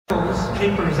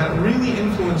papers that really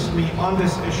influenced me on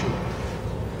this issue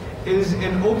is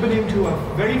an opening to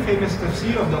a very famous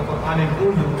tafsir of the Qur'an in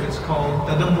Urdu. It's called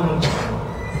Tadabbur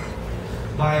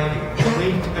al-Qur'an by the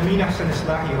late Amin Ahsan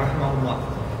Islahi rahimahullah.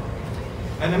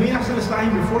 And Amin Ahsan Islahi,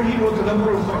 before he wrote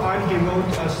Tadabbur al-Qur'an, he wrote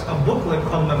a booklet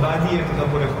called Mabadi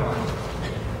Tadabbur al-Quran,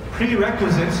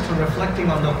 prerequisites to reflecting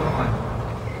on the Qur'an.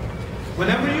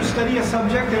 Whenever you study a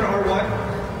subject, there are what?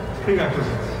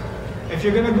 Prerequisites. If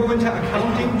you're going to go into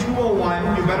accounting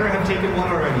 201, you better have taken one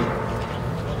already.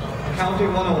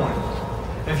 Accounting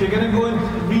 101. If you're going to go and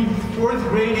read 4th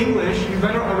grade English, you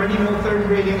better already know 3rd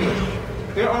grade English.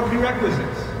 There are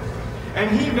prerequisites.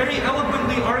 And he very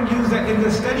eloquently argues that in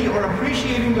the study or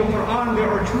appreciating the Qur'an, there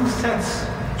are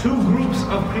two groups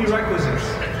of prerequisites.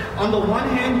 On the one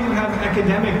hand, you have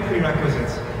academic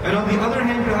prerequisites. And on the other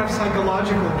hand, you have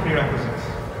psychological prerequisites.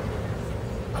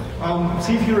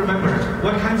 See if you remember.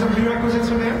 What kinds of prerequisites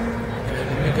are there?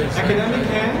 Academic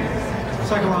and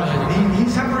psychological. He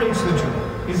separates the two.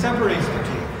 He separates the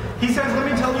two. He says,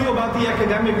 let me tell you about the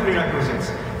academic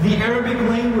prerequisites. The Arabic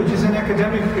language is an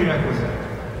academic prerequisite.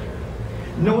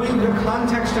 Knowing the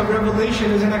context of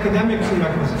revelation is an academic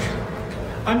prerequisite.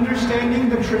 Understanding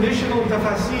the traditional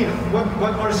tafasir,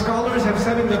 what our scholars have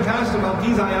said in the past about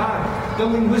these ayat, the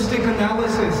linguistic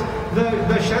analysis,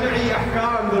 the shari'i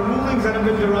ahkam, the rulings that have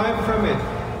been derived from it,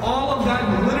 all of that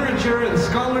literature and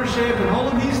scholarship and all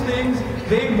of these things,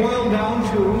 they boil down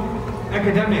to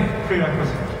academic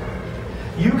prerequisite.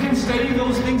 You can study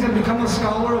those things and become a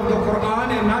scholar of the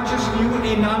Qur'an, and not just you,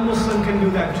 a non-Muslim can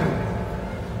do that too.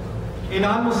 A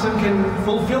non-Muslim can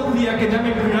fulfill the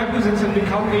academic prerequisites and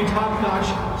become a top-notch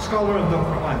scholar of the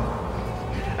Qur'an.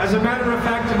 As a matter of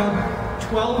fact, about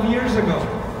 12 years ago,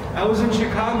 I was in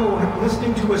Chicago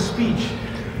listening to a speech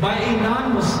by a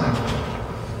non-Muslim.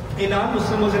 A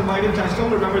non-Muslim was invited to, I still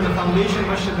remember, the Foundation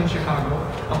Masjid in Chicago,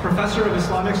 a professor of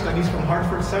Islamic studies from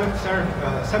Hartford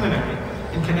Seminary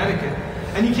in Connecticut.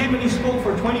 And he came and he spoke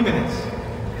for 20 minutes.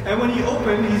 And when he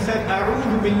opened, he said,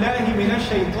 أعوذ بالله من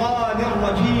الشيطان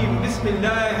الرجيم بسم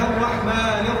الله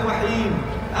الرحمن الرحيم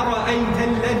أرأيت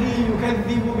الذي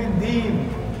يكذب بالدين.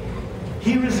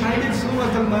 He recited Surah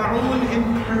Al-Ma'un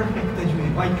in perfect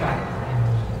tajweed. White guy.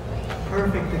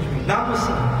 Perfect tajweed. Not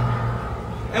Muslim.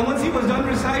 And once he was done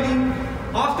reciting,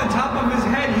 off the top of his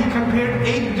head, he compared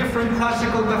 8 different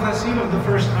classical tafasir of the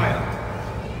first ayah.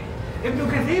 Ibn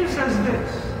Kathir says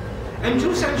this. And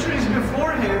 2 centuries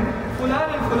before him,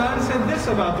 Fulan and Fulan said this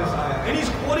about this ayah. And he's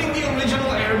quoting the original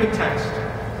Arabic text.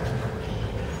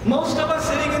 Most of us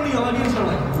sitting in the audience are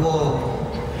like, whoa,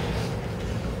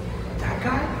 that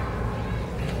guy?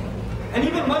 And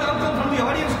even one uncle from the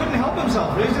audience couldn't help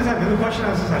himself. Raised his hand in the question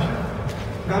and answer session.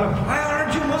 Got him, why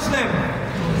aren't you Muslim?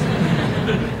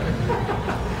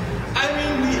 I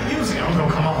mean, you say, uncle,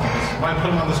 come on. Why put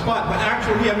him on the spot? But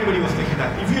actually, everybody was thinking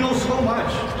that. If you know so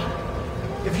much,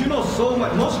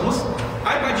 most Muslims,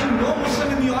 I bet you no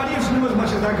Muslim in the audience knew as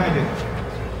much as that guy did.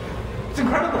 It's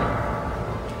incredible.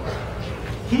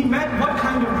 He met what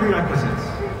kind of prerequisites?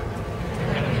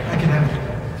 Academic.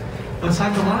 But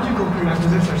psychological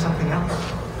prerequisites are something else.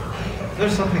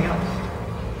 There's something else.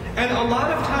 And a lot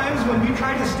of times when we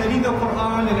try to study the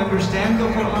Qur'an and understand the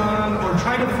Qur'an, or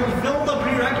try to fulfill the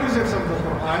prerequisites of the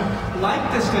Qur'an, like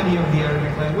the study of the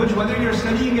Arabic language, whether you're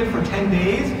studying it for 10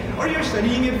 days, or you're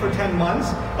studying it for 10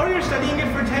 months, or you're studying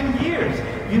it for 10 years.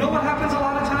 You know what happens a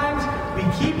lot of times? We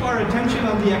keep our attention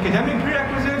on the academic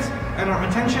prerequisites, and our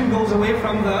attention goes away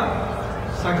from the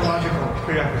psychological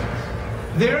prerequisites.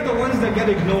 They're the ones that get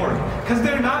ignored, because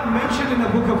they're not mentioned in the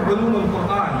book of Ulum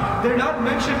al-Quran. They're not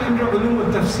mentioned under Ulum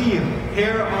al-Tafsir.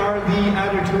 Here are the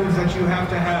attitudes that you have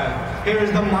to have. Here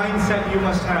is the mindset you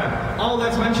must have. All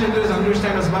that's mentioned is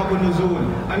understand Asbab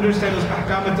al-Nuzul, understand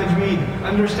Ahkam al-Tajweed,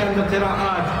 understand the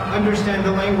Qira'at, understand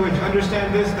the language,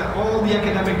 understand this, that. All the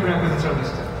academic prerequisites are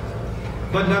listed.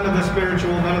 But none of the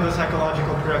spiritual, none of the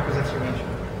psychological prerequisites are mentioned.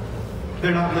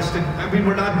 They're not listed. I mean,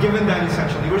 we're not given that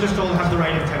essentially. We're just told to have the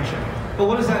right intention. But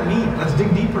what does that mean? Let's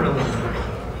dig deeper a little bit.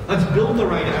 Let's build the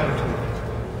right attitude.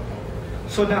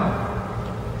 So now,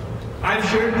 I've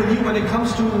shared with you when it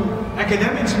comes to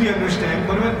academics we understand,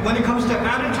 but when it comes to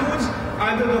attitudes,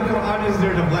 either the Qur'an is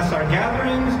there to bless our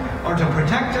gatherings, or to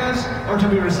protect us, or to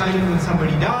be recited when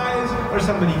somebody dies, or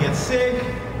somebody gets sick.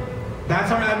 That's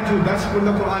our attitude. That's when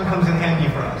the Qur'an comes in handy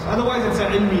for us. Otherwise it's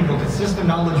an ilmi book, it's just a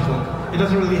knowledge book. It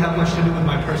doesn't really have much to do with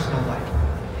my personal life.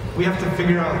 We have to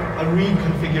figure out a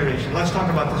reconfiguration. Let's talk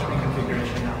about this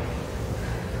reconfiguration now.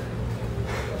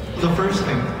 The first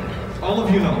thing, all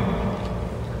of you know,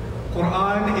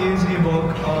 Qur'an is a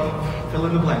book of fill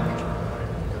in the blank.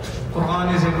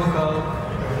 Qur'an is a book of...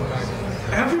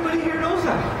 Everybody here knows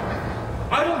that.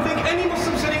 I don't think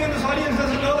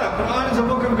a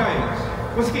book of guidance.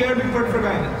 What's the Arabic word for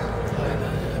guidance?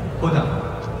 Huda.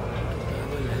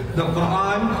 The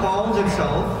Quran calls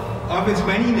itself, of its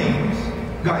many names,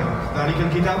 guidance. ذَلِكَ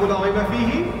الْكِتَابُ لَا رَيْبَ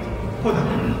فِيهِ هُدًى.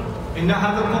 إِنَّ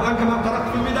هَذَا الْقُرْآنَ كَمَا قَرَأْتُ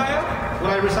فِي الْبِدَايَةِ.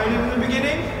 What I recited in the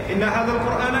beginning, إِنَّ هَذَا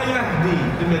الْقُرْآنَ يَهْدِي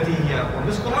لِلَّتِي هِيَ أَقْوَمُ.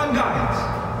 This Quran guides.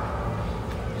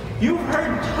 You've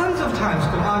heard tons of times,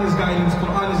 Quran is guidance,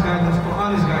 Quran is guidance,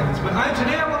 Quran is guidance. But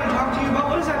today I want to talk to you about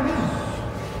what does that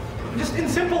mean? Just in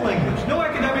simple language. No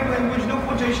academic language, no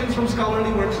quotations from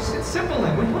scholarly works. Just in simple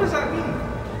language. What does that mean?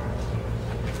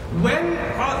 When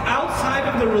outside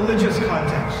of the religious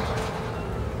context,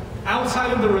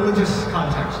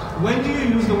 when do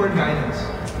you use the word guidance?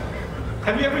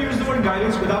 Have you ever used the word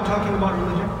guidance without talking about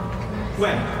religion?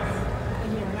 When?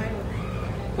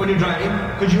 When you're driving?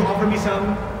 Could you offer me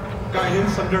some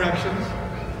guidance, some directions?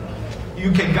 You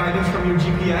get guidance from your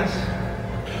GPS.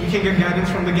 You can get guidance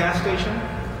from the gas station,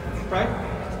 right?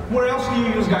 Where else do you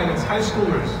use guidance? High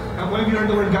schoolers. When have you heard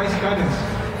the word guidance?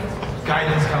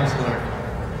 Guidance counselor.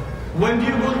 When do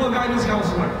you go to a guidance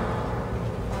counselor?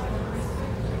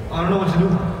 I don't know what to do.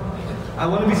 I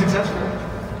want to be successful.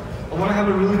 I want to have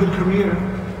a really good career.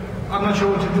 I'm not sure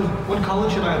what to do. What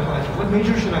college should I apply to? What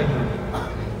major should I do?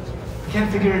 I can't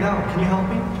figure it out. Can you help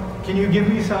me? Can you give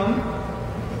me some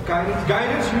guidance?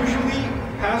 Guidance usually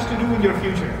has to do with your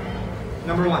future.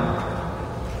 Number one,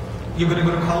 you're going to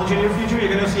go to college in your future,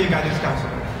 you're going to see a guidance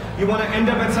counselor. You want to end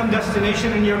up at some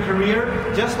destination in your career,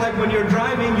 just like when you're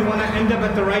driving, you want to end up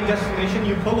at the right destination,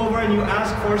 you pull over and you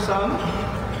ask for some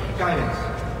guidance.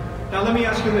 Now let me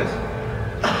ask you this.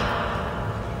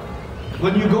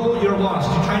 When you go, you're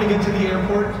lost. You're trying to get to the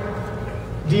airport.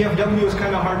 DFW is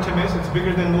kind of hard to miss. It's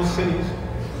bigger than most cities.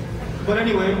 But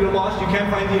anyway, you're lost. You can't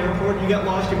find the airport. You get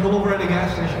lost. You pull over at a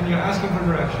gas station. You're asking for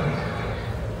directions.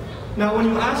 Now when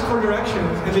you ask for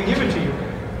directions and they give it to you,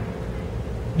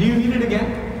 do you need it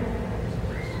again?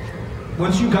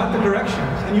 Once you got the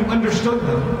directions and you understood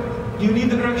them, do you need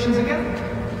the directions again?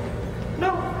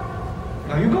 No.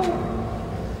 Now you go.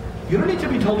 You don't need to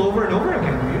be told over and over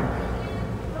again, do you?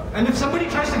 And if somebody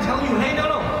tries to tell you, hey,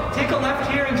 no, take a left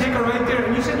here and take a right there,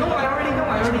 and you say, no, I already know,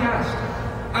 I already asked.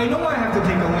 I know I have to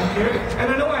take a left here,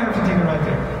 and I know I have to take a right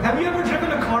there. Have you ever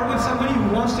driven a car with somebody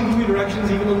who wants to give you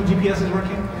directions even though the GPS is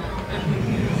working?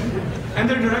 And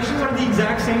their directions are the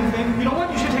exact same thing? You know what?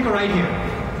 You should take a right here.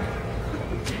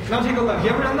 Now take a left.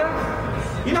 You ever done that?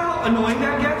 You know how annoying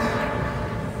that gets?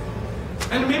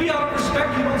 And maybe out of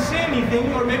respect you don't say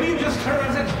anything, or maybe you just turn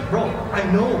and say, bro, I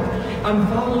know, I'm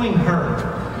following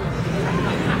her.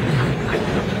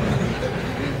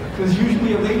 Because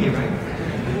usually a lady, right?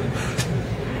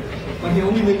 Like the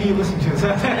only lady you listen to.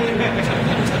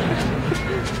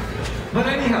 But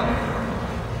anyhow,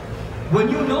 when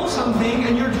you know something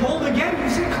and you're told again, you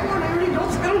say, come on, I already know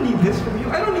this. I don't need this from you.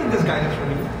 I don't need this guidance from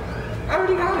you. I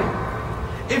already got it.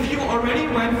 If you already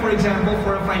went, for example,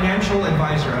 for a financial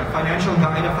advisor, a financial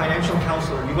guide, a financial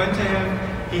counselor, you went to him,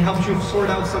 he helped you sort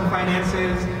out some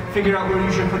finances, figure out where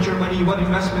you should put your money, what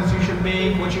investments you should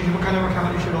make, what kind of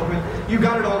account you should open. You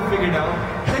got it all figured out.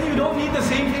 Then you don't need the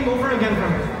same thing over again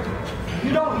from him.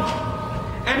 You don't.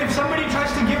 And if somebody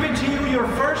tries to give it to you, your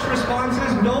first response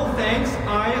is, no thanks,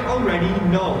 I already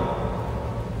know.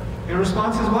 Your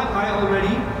response is what? I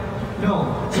already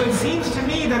know. So it seems to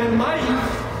me that in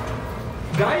life,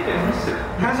 guidance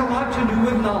has a lot to do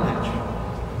with knowledge.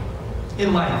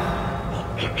 In life.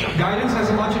 Guidance has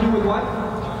a lot to do with what?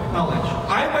 Knowledge.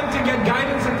 I went to get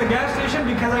guidance at the gas station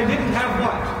because I didn't have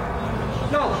what?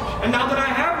 Knowledge. And now that I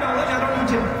have knowledge, I don't need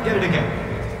to get it again.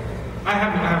 I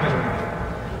have it.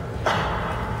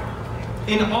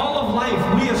 In all of life,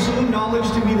 we assume knowledge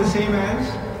to be the same as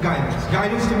guidance.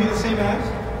 Guidance to be the same as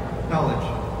knowledge.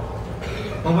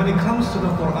 But when it comes to the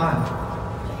Qur'an,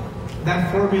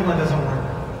 that formula doesn't work.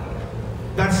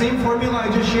 That same formula I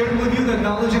just shared with you, that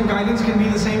knowledge and guidance can be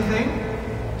the same thing,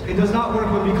 it does not work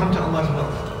when we come to Allah's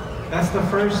will. That's the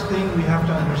first thing we have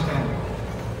to understand.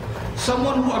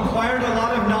 Someone who acquired a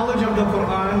lot of knowledge of the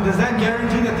Qur'an, does that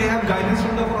guarantee that they have guidance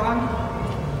from the Qur'an?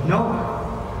 No.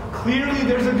 Clearly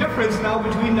there's a difference now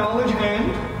between knowledge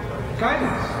and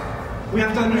guidance. We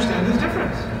have to understand this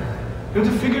difference. We have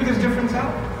to figure this difference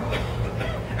out.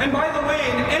 And by the way,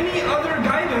 in any other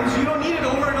guidance, you don't need it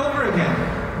over and over again.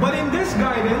 But in this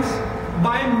guidance,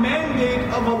 by mandate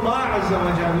of Allah Azza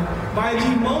wa Jal, by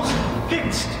the most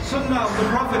fixed sunnah of the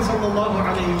Prophet Sallallahu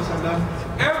Alaihi Wasallam,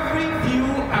 every few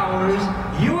hours,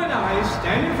 you and I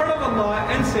stand in front of Allah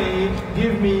and say,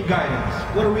 give me guidance.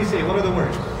 What do we say? What are the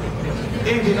words?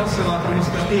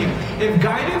 If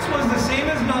guidance was the same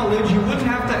as knowledge, you wouldn't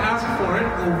have to ask for it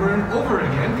over and over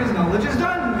again, because knowledge is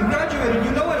done. You graduated,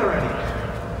 you know it already.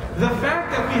 The fact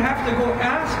that we have have to go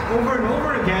ask over and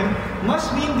over again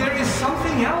must mean there is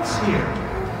something else here.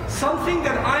 Something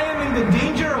that I am in the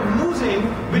danger of losing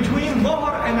between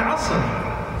Dhuhr and Asr.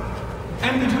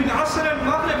 And between Asr and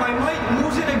Maghrib, I might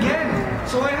lose it again.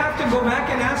 So I have to go back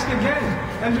and ask again.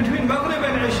 And between Maghrib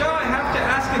and Isha, I have to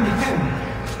ask again.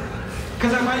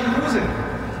 Because I might lose it.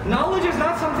 Knowledge is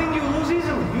not something you lose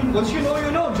easily. Once you know,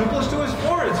 you know. 2 + 2 is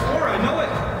 4. It's 4. I know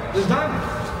it. It's done.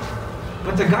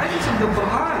 But the guidance of the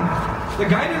Qur'an, the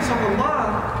guidance of Allah,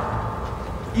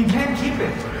 you can't keep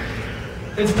it.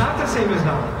 It's not the same as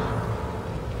knowledge.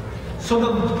 So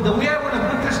the way I want to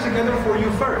put this together for you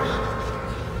first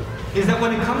is that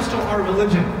when it comes to our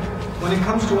religion, when it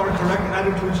comes to our correct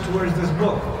attitudes towards this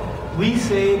book, we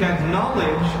say that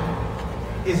knowledge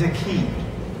is a key.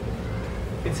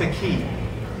 It's a key.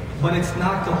 But it's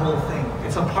not the whole thing.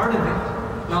 It's a part of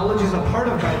it. Knowledge is a part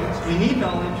of guidance. We need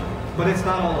knowledge, but it's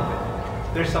not all of it.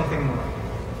 There's something more.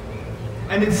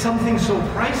 And it's something so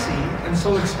pricey and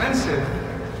so expensive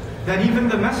that even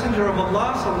the Messenger of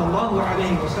Allah sallallahu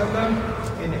alaihi wasallam,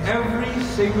 in every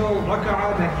single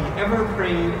rak'ah that he ever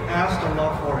prayed, asked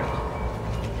Allah for it.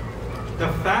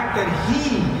 The fact that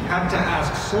he had to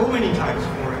ask so many times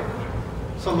for it,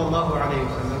 sallallahu alaihi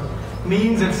wasallam,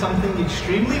 means it's something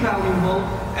extremely valuable,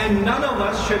 and none of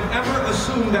us should ever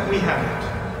assume that we have it.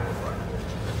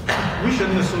 We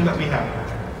shouldn't assume that we have it.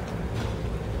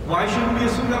 Why shouldn't we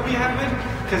assume that we have it?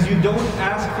 Because you don't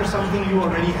ask for something you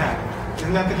already have.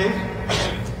 Isn't that the case?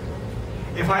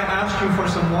 If I asked you for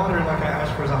some water like I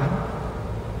asked for Zain,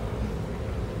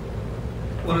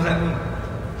 what does that mean?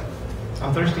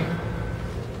 I'm thirsty.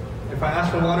 If I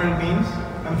ask for water, it means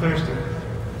I'm thirsty.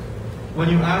 When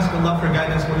you ask Allah for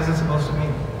guidance, what is it supposed to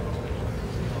mean?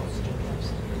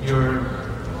 You're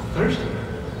thirsty.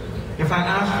 If I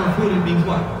ask for food, it means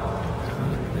what?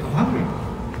 I'm hungry.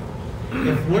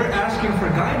 If we're asking for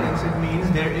guidance, it means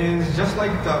there is, just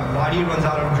like the body runs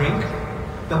out of drink,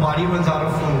 the body runs out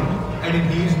of food, and it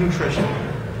needs nutrition.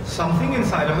 Something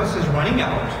inside of us is running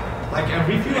out. Like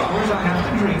every few hours I have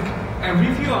to drink.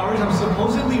 Every few hours I'm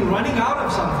supposedly running out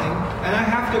of something, and I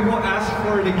have to go ask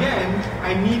for it again.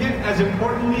 I need it as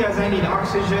importantly as I need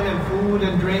oxygen and food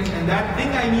and drink, and that thing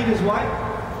I need is what?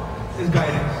 Is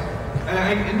guidance.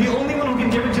 And the only one who can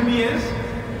give it to me is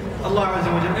Allah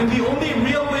Azza wa Jalla. And the only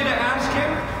real way to ask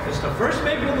Him is to first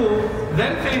make wudu,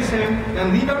 then face Him,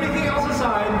 and leave everything else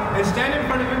aside, and stand in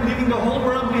front of Him, leaving the whole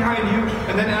world behind you,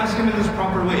 and then ask Him in this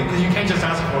proper way, because you can't just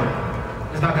ask for it.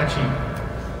 It's not that cheap.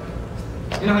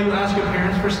 You know how you ask your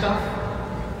parents for stuff?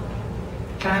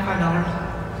 Can I have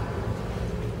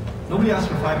 $5? Nobody asks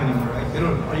for 5 anymore, right? They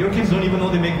don't. Your kids don't even know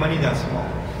they make money that small.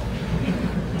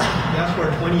 They ask for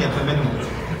 20 at the minimum.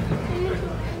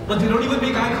 But they don't even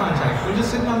make eye contact. They're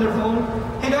just sitting on their phone.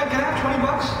 Hey Dad, can I have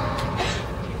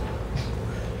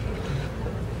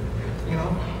 $20? You know?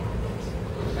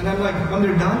 And I'm like, when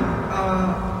they're done,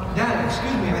 Dad,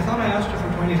 excuse me, I thought I asked you for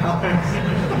 $20.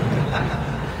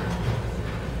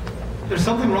 There's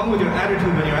something wrong with your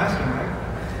attitude when you're asking, right?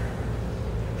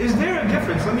 Is there a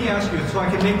difference? Let me ask you so I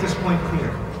can make this point clear.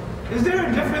 Is there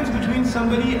a difference between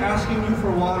somebody asking you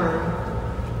for water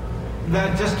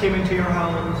that just came into your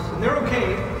house, and they're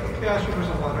okay, they ask you for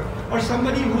some water, or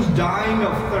somebody who's dying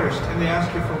of thirst and they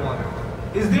ask you for water?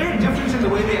 Is there a difference in the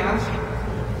way they ask?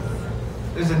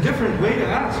 There's a different way to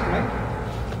ask, right?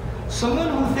 Someone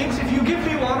who thinks if you give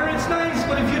me water, it's nice,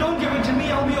 but if you don't give it to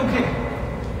me, I'll be okay.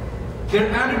 Their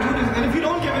attitude is, and if you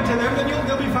don't give it to them, then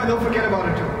they'll be fine, they'll forget about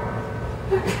it too.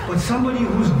 But somebody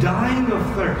who's dying of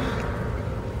thirst,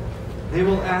 they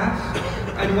will ask,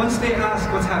 and once they ask,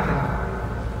 what's happening?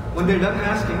 When they're done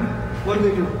asking, what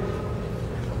do?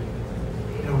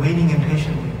 They're waiting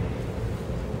impatiently.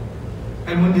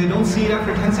 And when they don't see it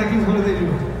after 10 seconds, what do?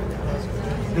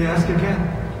 They ask again.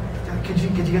 Did you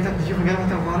get that? Did you forget about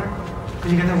that water?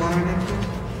 Did you get that water again?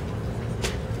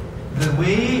 The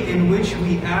way in which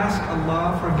we ask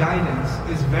Allah for guidance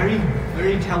is very,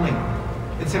 very telling.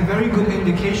 It's a very good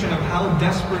indication of how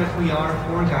desperate we are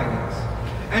for guidance.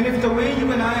 And if the way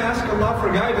you and I ask Allah for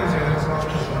guidance is,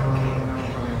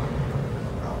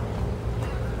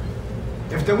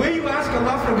 if the way you ask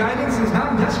Allah for guidance is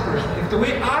not desperate, if the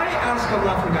way I ask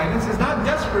Allah for guidance is not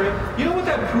desperate, you know what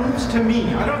that proves to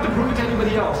me? I don't have to prove it to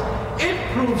anybody else. It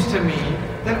proves to me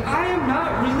that I am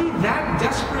not really that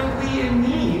desperately in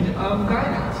need of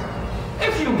guidance.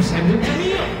 If you send it to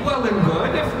me, well and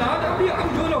good. If not,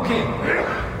 I'm doing okay.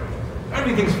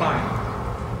 Everything's fine.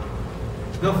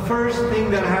 The first thing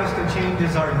that has to change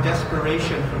is our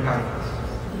desperation for guidance.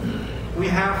 We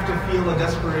have to feel a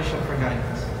desperation for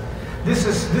guidance.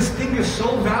 This thing is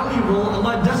so valuable,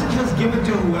 Allah doesn't just give it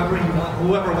to whoever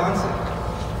wants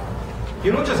it.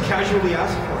 You don't just casually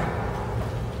ask for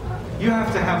it. You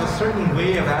have to have a certain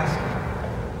way of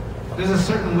asking. There's a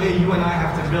certain way you and I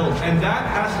have to build. And that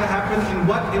has to happen in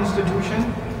what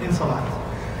institution? In Salat.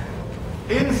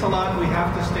 In Salat, we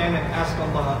have to stand and ask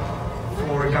Allah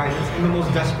for guidance in the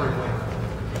most desperate way.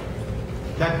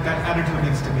 That attitude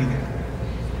needs to be there.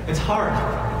 It's hard.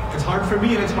 It's hard for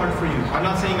me and it's hard for you. I'm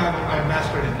not saying I've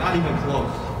mastered it, not even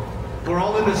close. We're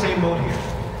all in the same boat here.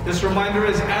 This reminder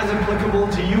is as applicable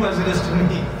to you as it is to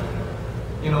me.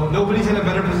 You know, nobody's in a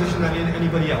better position than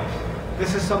anybody else.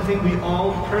 This is something we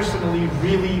all personally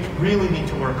really need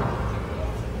to work on.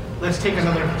 Let's take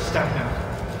another step now.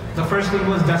 The first thing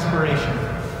was desperation.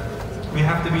 We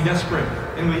have to be desperate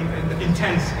and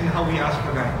intense in how we ask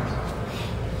for guidance.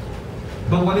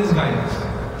 But what is guidance?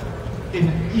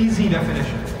 In easy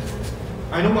definition.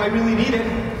 I know I really need it.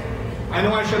 I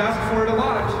know I should ask for it a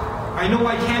lot. I know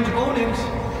I can't own it.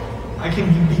 I can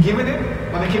be given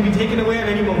it, but it can be taken away at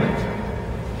any moment.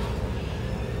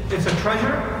 It's a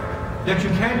treasure that you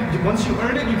can't, once you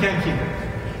earn it, you can't keep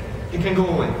it. It can go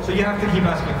away. So you have to keep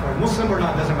asking for it. Muslim or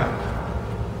not, doesn't matter.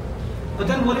 But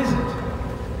then what is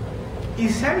it?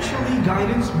 Essentially,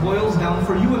 guidance boils down,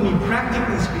 for you and me,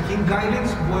 practically speaking,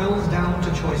 guidance boils down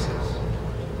to choices.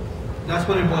 That's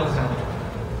what it boils down to.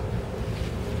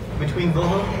 Between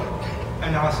Dhuhr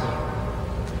and Asr,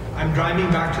 I'm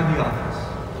driving back to the office.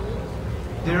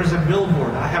 There's a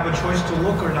billboard. I have a choice to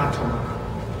look or not to look.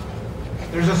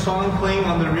 There's a song playing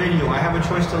on the radio. I have a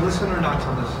choice to listen or not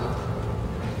to listen.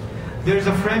 There's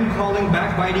a friend calling,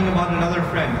 backbiting about another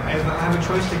friend. I have a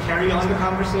choice to carry on the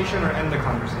conversation or end the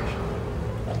conversation.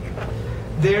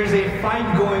 There's a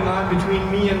fight going on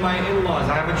between me and my in-laws.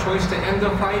 I have a choice to end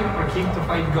the fight or keep the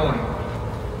fight going.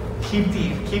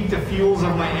 Keep the fuels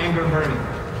of my anger burning.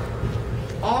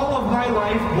 All of my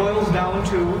life boils down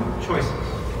to choices.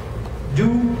 Do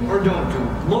or don't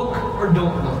do. Look or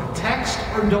don't look. Text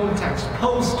or don't text.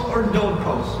 Post or don't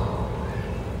post.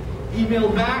 Email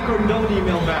back or don't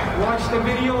email back. Watch the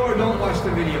video or don't watch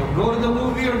the video. Go to the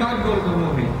movie or not go to the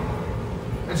movie.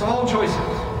 It's all choices.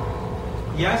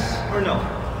 Yes or no.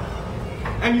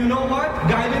 And you know what?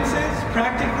 Guidance is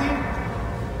practically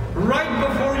right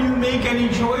before you make any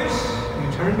choice,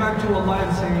 you turn back to Allah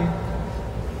and say,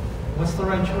 what's the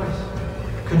right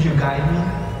choice? Could you guide me?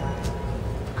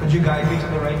 Could you guide me to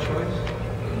the right choice?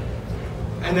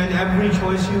 And then every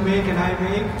choice you make and I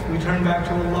make, we turn back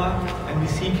to Allah and we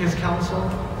seek His counsel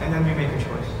and then we make a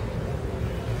choice.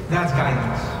 That's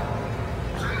guidance.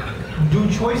 Do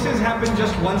choices happen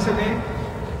just once a day?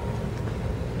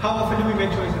 How often do we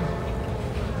make choices?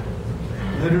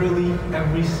 Literally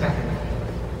every second.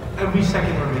 Every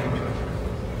second we're making choices.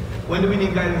 When do we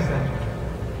need guidance then?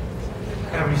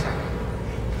 Every second.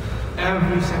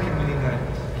 Every second we need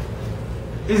guidance.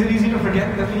 Is it easy to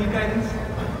forget that we need guidance?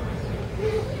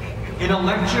 In a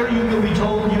lecture you will be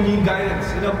told you need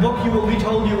guidance. In a book you will be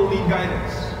told you will need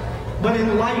guidance. But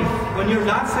in life, when you're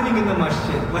not sitting in the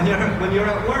masjid, when you're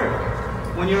at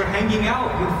work, when you're hanging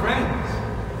out with friends,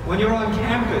 when you're on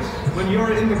campus, when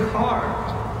you're in the car,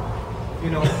 you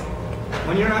know,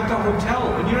 when you're at the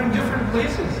hotel, when you're in different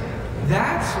places,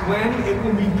 that's when it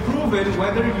will be proven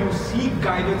whether you seek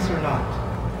guidance or not.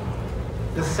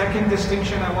 The second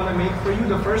distinction I want to make for you,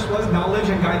 the first was knowledge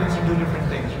and guidance are two different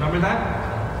things. Remember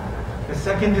that? The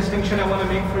second distinction I want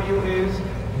to make for you is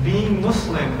being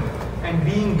Muslim and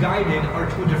being guided are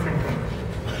two different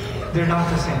things. They're not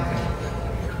the same thing.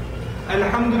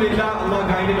 Alhamdulillah, Allah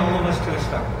guided all of us to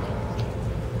Islam.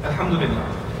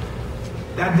 Alhamdulillah.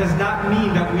 That does not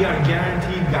mean that we are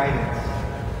guaranteed guidance.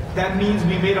 That means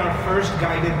we made our first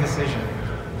guided decision.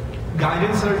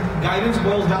 Guidance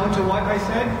boils down to what I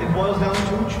said? It boils down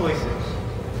to choices.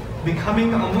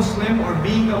 Becoming a Muslim or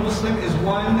being a Muslim is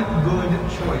one good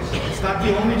choice. It's not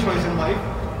the only choice in life.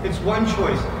 It's one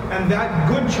choice. And that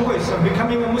good choice of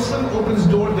becoming a Muslim opens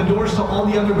the doors to all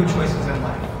the other good choices in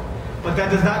life. But that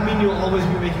does not mean you'll always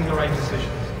be making the right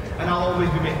decisions. And I'll always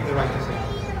be making the right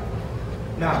decisions.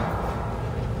 Now,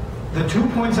 the 2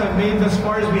 points I've made thus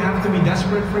far is we have to be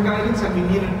desperate for guidance and we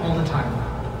need it all the time.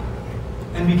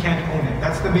 And we can't own it.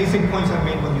 That's the basic points I've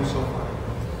made with you so far.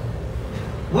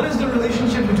 What is the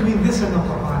relationship between this and the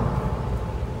Qur'an?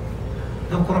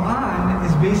 The Qur'an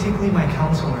is basically my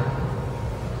counselor,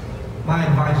 my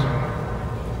advisor,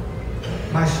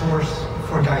 my source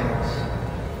for guidance.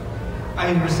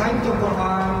 I recite the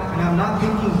Qur'an and I'm not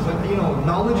thinking, but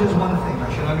knowledge is one thing.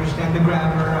 I should understand the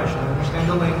grammar, I should understand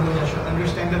the language, I should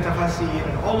understand the tafasir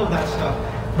and all of that stuff.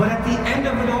 But at the end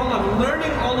of it all, I'm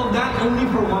learning all of that only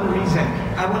for one reason.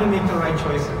 I want to make the right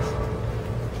choices.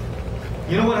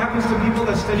 You know what happens to people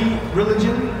that study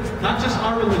religion? Not just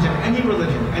our religion, any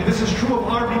religion. And this is true of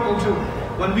our people too.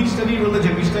 When we study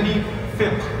religion, we study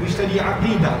fiqh, we study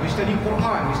aqidah, we study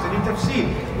Qur'an, we study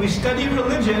tafsir. We study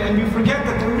religion and we forget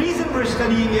that the reason we're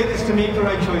studying it is to make the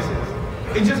right choices.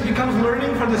 It just becomes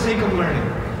learning for the sake of learning.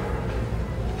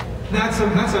 That's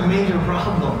a major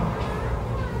problem.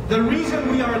 The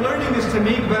reason we are learning is to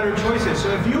make better choices. So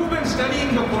if you've been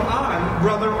studying the Qur'an,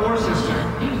 brother or sister,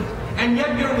 and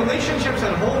yet your relationships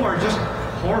at home are just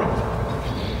horrible.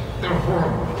 They're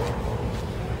horrible.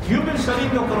 You've been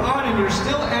studying the Qur'an and you're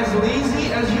still as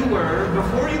lazy as you were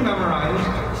before you memorized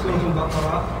Surah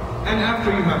Al-Baqarah and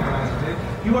after you memorized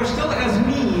it. You are still as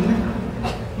mean.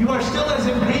 You are still as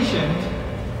impatient.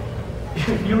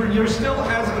 You're still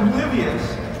as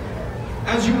oblivious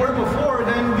as you were before.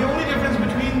 Then the only difference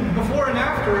between before and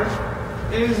after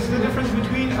is the difference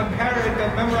between a parrot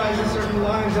that memorizes certain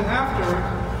lines and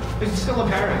after is still a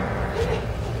parrot.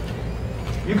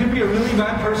 You can be a really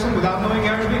bad person without knowing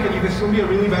Arabic, and you can still be a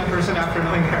really bad person after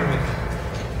knowing Arabic.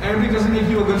 Arabic doesn't make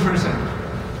you a good person.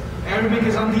 Arabic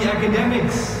is on the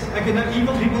academics.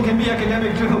 Evil people can be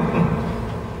academic too.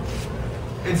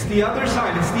 It's the other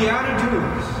side. It's the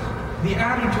attitudes. The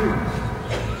attitudes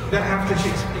that have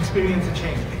to experience a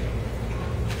change.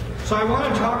 So I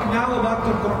want to talk now about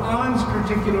the Qur'an's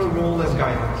particular role as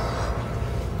guidance.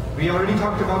 We already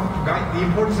talked about the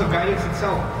importance of guidance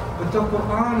itself. But the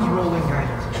Qur'an's role in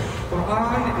guidance.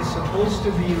 Qur'an is supposed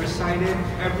to be recited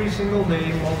every single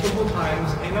day, multiple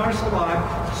times in our salat,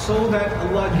 so that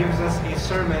Allah gives us a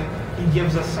sermon, He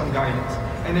gives us some guidance.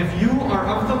 And if you are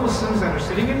of the Muslims that are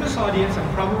sitting in this audience,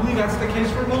 and probably that's the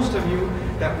case for most of you,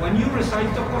 that when you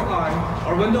recite the Qur'an,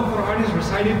 or when the Qur'an is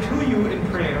recited to you in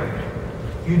prayer,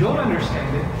 you don't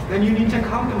understand it, then you need to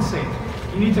compensate.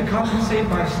 You need to compensate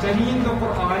by studying the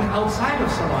Qur'an outside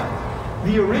of salat.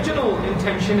 The original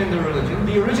intention in the religion,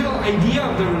 the original idea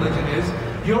of the religion is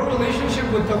your relationship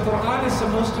with the Qur'an is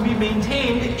supposed to be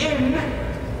maintained in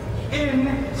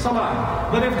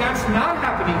salat. But if that's not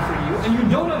happening for you and you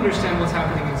don't understand what's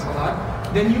happening in salat,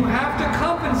 then you have to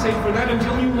compensate for that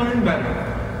until you learn better.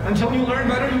 Until you learn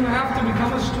better, you have to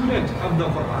become a student of the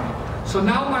Qur'an. So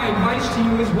now my advice to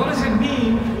you is, what does it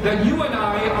mean that you and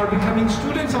I are becoming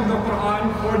students of the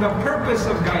Qur'an for the purpose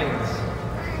of guidance?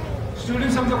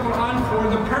 Students of the Qur'an for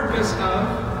the purpose of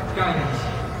guidance.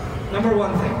 Number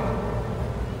one thing,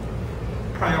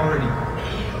 priority.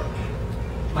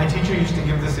 My teacher used to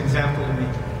give this example to me.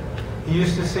 He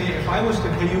used to say, if I was to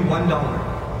pay you $1,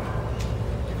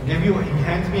 he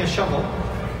hands me a shovel,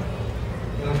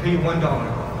 and I'll pay you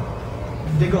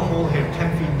 $1. Dig a hole here,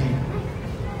 10 feet deep.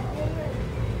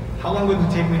 How long would it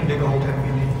take me to dig a hole 10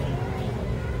 feet deep?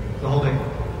 The whole day.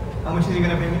 How much is he going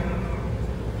to pay me?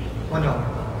 $1.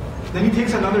 Then he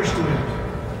takes another student.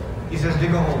 He says,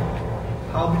 dig a hole.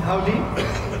 How deep?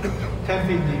 10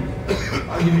 feet deep.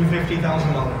 I'll give you $50,000.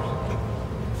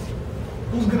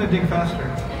 Who's going to dig faster?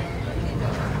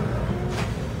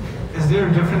 Is there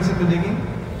a difference in the digging?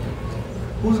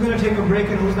 Who's going to take a break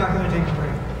and who's not going to take a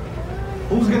break?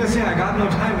 Who's going to say, I got no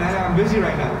time, man, I'm busy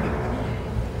right now?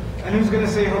 And who's going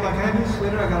to say, hold on, can I do this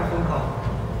later? I got a phone call.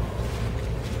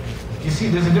 You see,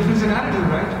 there's a difference in attitude,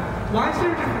 right? Why is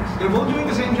there a difference? They're both doing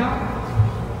the same job.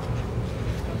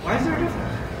 Why is there a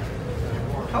difference?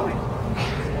 Tell me.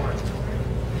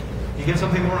 You get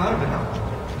something more out of it now.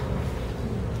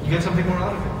 You get something more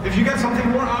out of it. If you get something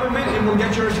more out of it, it will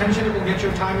get your attention, it will get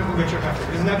your time, it will get your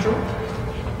effort. Isn't that true?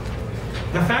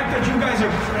 The fact that you guys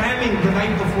are cramming the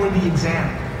night before the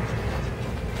exam.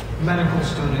 Medical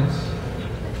students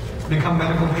become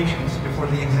medical patients before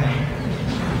the exam.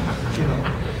 You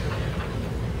know.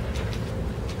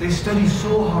 They study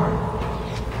so hard.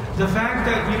 The fact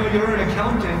that you're an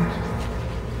accountant,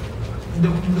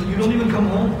 you don't even come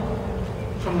home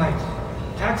from nights.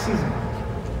 Tax season.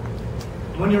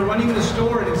 When you're running the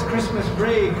store and it's Christmas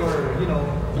break or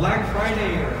Black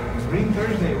Friday or Green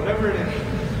Thursday, whatever it is,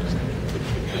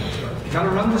 you gotta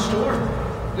run the store.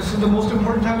 This is the most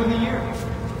important time of the year.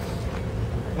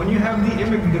 When you have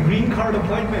the green card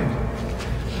appointment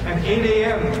at 8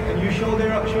 a.m. and you show up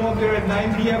there at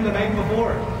 9 p.m. the night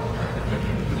before.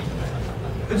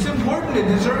 It's important. It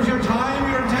deserves your time,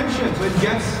 your attention. So it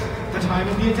gets the time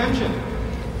and the attention.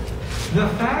 The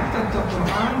fact that the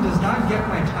Qur'an does not get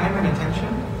my time and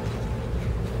attention,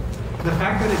 the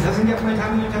fact that it doesn't get my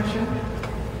time and attention,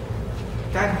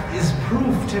 that is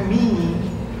proof to me,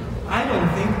 I don't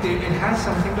think that it has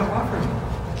something to offer me.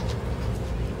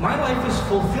 My life is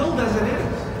fulfilled as it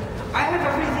is. I have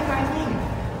everything I need.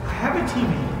 I have a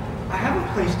TV. I have a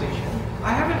PlayStation.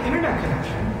 I have an internet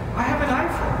connection. I have an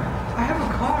iPhone. I have a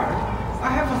car. I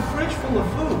have a fridge full of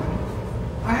food.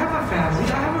 I have a family.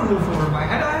 I have a roof over my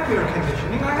head. I have air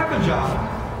conditioning. I have a job.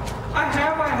 I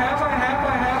have.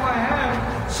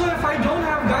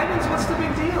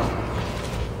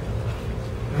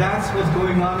 That's what's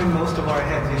going on in most of our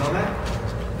heads, you know that?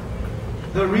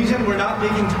 The reason we're not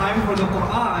making time for the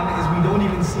Qur'an is we don't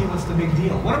even see what's the big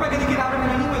deal. What am I going to get out of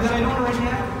it anyway that I don't already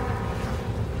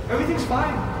have? Everything's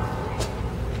fine.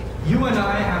 You and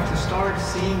I have to start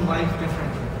seeing life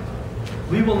differently.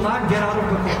 We will not get out of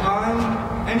the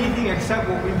Qur'an anything except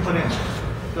what we put in.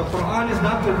 The Qur'an is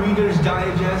not the Reader's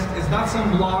Digest. It's not some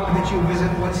blog that you visit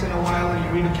once in a while and you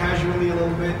read it casually a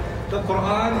little bit. The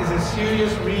Qur'an is a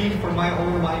serious read for my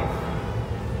own life.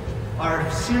 Our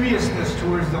seriousness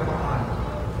towards the Qur'an.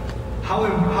 How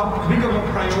big of a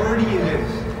priority it is.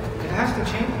 It has to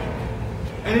change.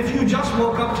 And if you just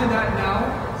woke up to that now,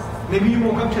 maybe you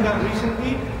woke up to that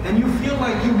recently, and you feel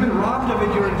like you've been robbed of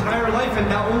it your entire life,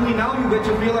 and only now you get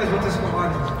to realize what this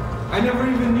Qur'an is. I never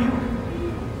even knew.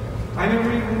 I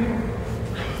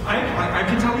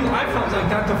can tell you, I felt like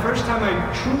that the first time I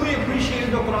truly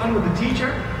appreciated the Qur'an with the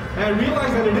teacher, and I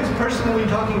realized that it is personally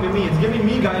talking to me. It's giving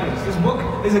me guidance. This book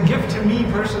is a gift to me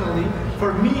personally,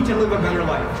 for me to live a better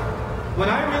life. When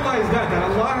I realized that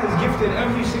Allah has gifted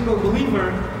every single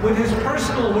believer with His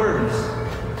personal words,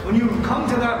 when you come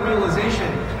to that realization,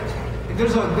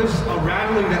 there's a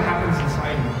rattling that happens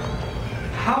inside you.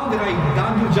 How did I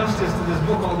not do justice to this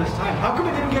book all this time? How come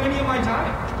it didn't get any of my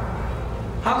time?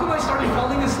 How come I started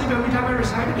falling asleep every time I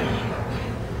recited it?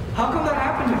 How come that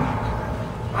happened to me?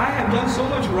 I have done so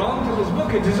much wrong to this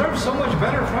book. It deserves so much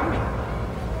better from me.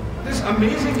 This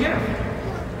amazing gift.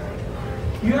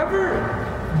 You ever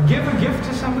give a gift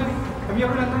to somebody? Have you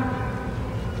ever done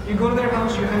that? You go to their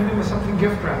house, you hand them with something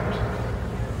gift wrapped.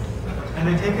 And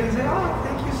they take it and say, oh,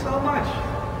 thank you so much.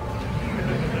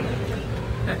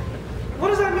 What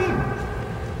does that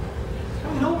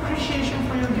mean? No appreciation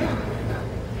for your gift.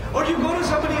 Or you go to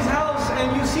somebody's house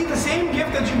and you see the same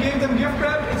gift that you gave them gift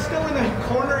wrapped, it's still in a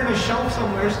corner in a shelf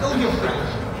somewhere, still gift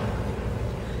wrapped.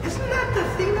 Isn't that the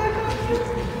thing I got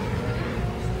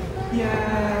you?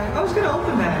 Yeah, I was going to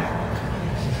open that.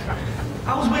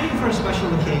 I was waiting for a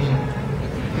special occasion.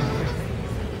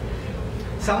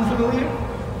 Sound familiar?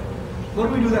 What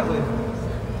do we do that with?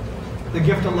 The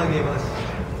gift Allah gave us.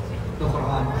 The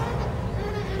Qur'an.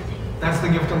 That's the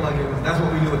gift Allah gave us. That's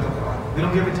what we do with the Qur'an. We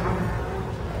don't give it time.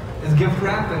 It's gift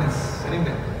wrapped and it's sitting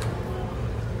there.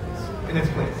 In its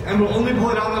place. And we'll only pull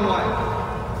it out on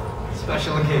what?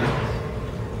 Special occasions.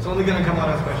 It's only going to come out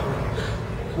on special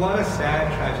occasions. What a sad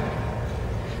tragedy.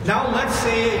 Now let's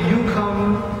say you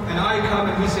come and I come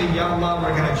and we say, Ya Allah,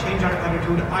 we're going to change our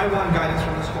attitude. I want guidance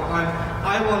from this Qur'an.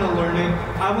 I want to learn it.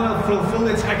 I want to fulfill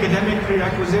its academic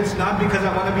prerequisites, not because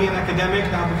I want to be an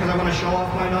academic, not because I want to show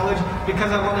off my knowledge,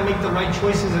 because I want to make the right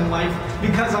choices in life,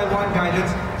 because I want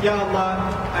guidance. Ya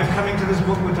Allah, I'm coming to this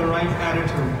book with the right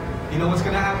attitude. You know what's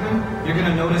going to happen? You're going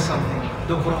to notice something.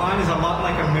 The Qur'an is a lot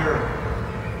like a mirror.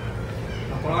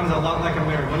 The Qur'an is a lot like a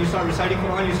mirror. When you start reciting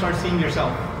Qur'an, you start seeing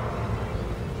yourself.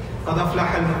 قَدْ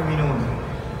أَفْلَحَ الْمُؤْمِنُونَ.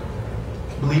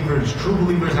 Believers, true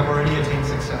believers have already attained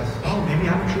success. Oh, maybe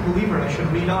I'm a true believer, I should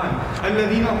read on.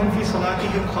 الَّذِينَ هُمْ فِي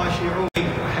صَلَاتِهِمْ خَاشِعُونَ.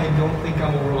 I don't think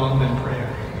I'm overwhelmed in prayer.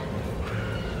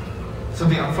 So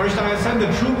the first time I said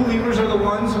the true believers are the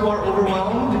ones who are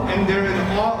overwhelmed and they're in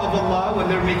awe of Allah when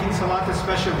they're making salat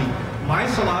especially. My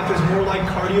salat is more like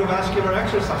cardiovascular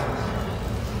exercise.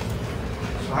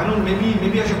 So I don't,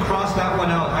 maybe I should cross that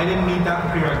one out. I didn't need that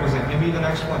prerequisite. Maybe the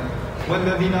next one.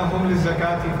 وَالَّذِينَ هُمْ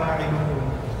لِلزَّكَاةِ فَاعِلُونَ.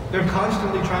 They're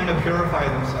constantly trying to purify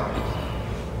themselves.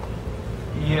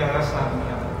 Yeah, that's not me.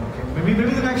 Okay.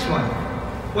 Maybe the next one.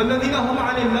 وَالَّذِينَ هُمْ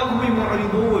عَنِ اللَّغْوِ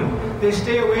مُعْرِضُونَ. They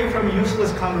stay away from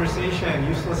useless conversation,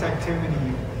 useless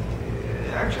activity.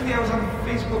 Actually, I was on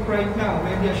Facebook right now.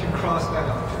 Maybe I should cross that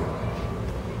out too.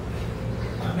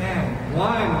 Man,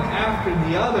 one after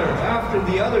the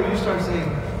other, you start saying,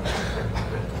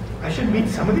 I should meet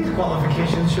some of these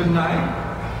qualifications, shouldn't I?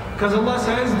 Because Allah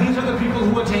says, these are the people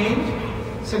who attained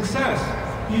success.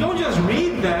 You don't just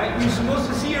read that, you're supposed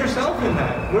to see yourself in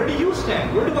that. Where do you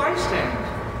stand? Where do I stand?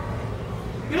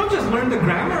 You don't just learn the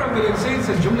grammar of it and say it's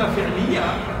a jumla fi'liya,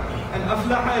 and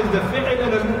aflaha is the fi'l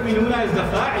and al-mu'minuna is the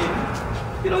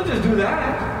fa'il. You don't just do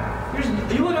that.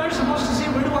 You and I are supposed to see,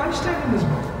 where do I stand in this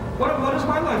book? What does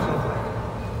my life look like?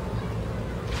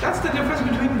 That's the difference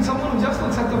between someone who just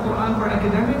looks at the Qur'an for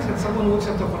academics and someone who looks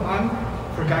at the Qur'an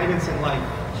for guidance in life.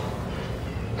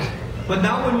 But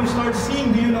now when you start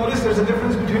seeing, do you notice there's a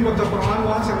difference between what the Qur'an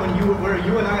wants and where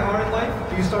you and I are in life?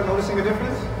 Do you start noticing a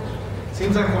difference?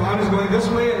 Seems like Qur'an is going this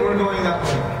way and we're going that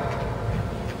way.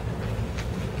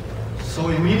 So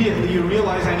immediately you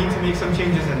realize I need to make some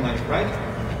changes in life, right?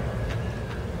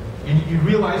 You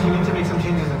realize you need to make some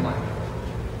changes in life.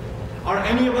 Are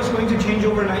any of us going to change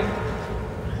overnight?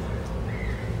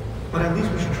 But at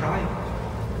least we should try.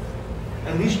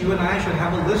 at least you and I should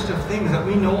have a list of things that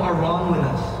we know are wrong with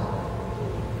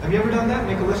us. Have you ever done that?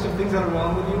 Make a list of things that are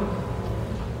wrong with you?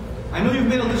 I know you've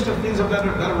made a list of things that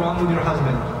are wrong with your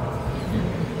husband.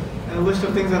 And a list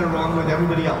of things that are wrong with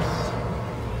everybody else.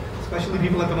 Especially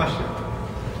people at the masjid.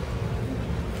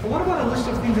 But what about a list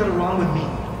of things that are wrong with me?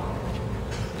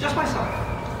 Just myself.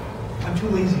 I'm too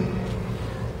lazy.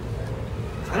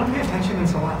 I don't pay attention in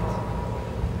salat.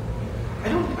 I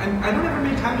don't ever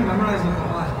make time to memorize the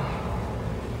Quran.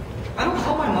 I don't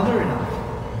call my mother enough.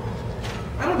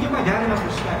 I don't give my dad enough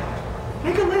respect.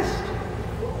 Make a list.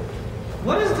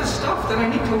 What is the stuff that I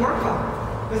need to work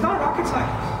on? It's not rocket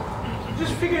science.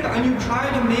 Just figure it out and you try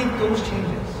to make those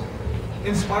changes.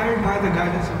 Inspired by the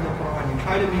guidance of the Quran, you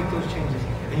try to make those changes.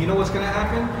 And you know what's going to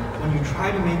happen? When you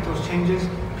try to make those changes,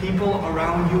 people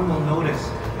around you will notice.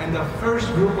 And the first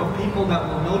group of people that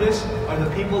will notice are the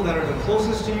people that are the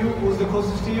closest to you. Who's the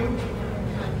closest to you?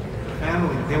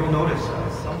 Family. They will notice.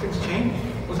 Something's changed.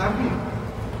 What's happening?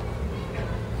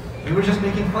 We were just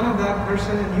making fun of that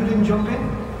person and you didn't jump in.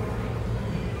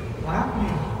 What happened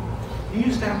to you? You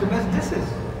used to have the best disses.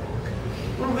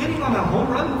 We're waiting on a home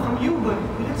run from you, but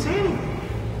you didn't say anything.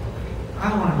 I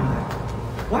don't want to do that.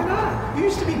 Why not? You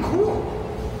used to be cool.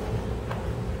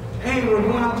 Hey, we're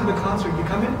going out to the concert. You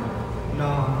coming?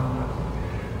 No.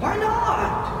 Why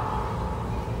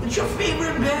not? It's your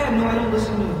favorite band. No, I don't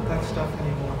listen to that stuff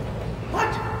anymore.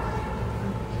 What?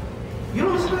 You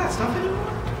don't listen to that stuff anymore?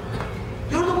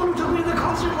 You're the one who took me to the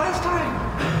concert last time.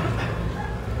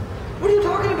 What are you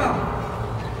talking about?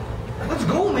 Let's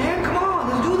go, man. Come on,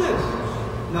 let's do this.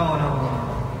 No.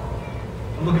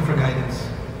 I'm looking for guidance.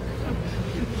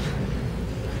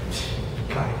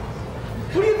 Guidance.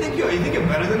 Who do you think you are? You think you're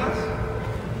better than us?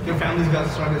 Your family's got to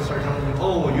start telling you,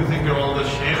 oh, you think you're all the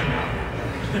sheikh now.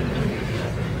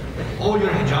 Oh, your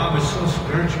hijab is so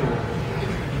spiritual.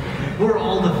 We're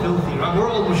all the filthy, right? We're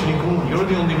all mushrikun. You're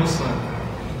the only Muslim.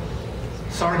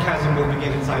 Sarcasm will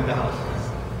begin inside the house.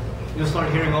 You'll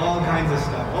start hearing all kinds of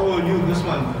stuff. Oh, this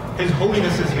one. His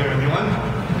holiness is here, everyone.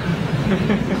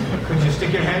 Could you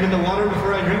stick your hand in the water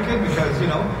before I drink it? Because,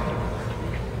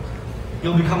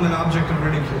 you'll become an object of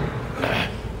ridicule.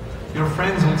 Your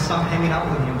friends will stop hanging out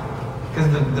with you. Because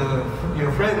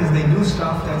your friends, they do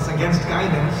stuff that's against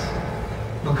guidance.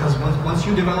 Because once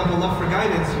you develop a love for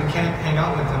guidance, you can't hang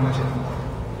out with them much anymore.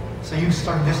 So you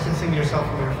start distancing yourself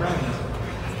from your friends.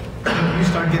 You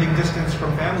start getting distance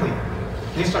from family.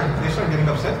 They start getting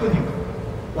upset with you.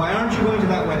 Why aren't you going to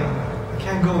that wedding? I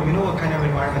can't go. You know what kind of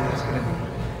environment that's going to be.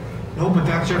 No, but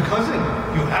that's your cousin.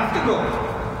 You have to go.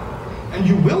 And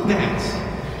you will dance.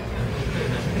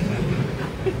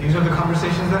 These are the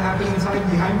conversations that happen inside,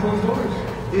 behind closed doors.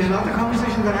 These are not the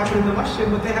conversations that happen in the masjid,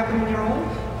 but they happen in your home.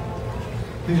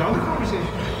 These are the conversations.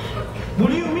 What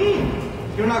do you mean?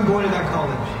 You're not going to that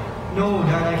college. No,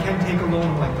 Dad, I can't take a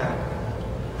loan like that.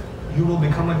 You will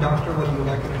become a doctor whether you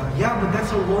like it or not. Yeah, but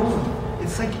that's a loan.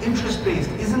 It's like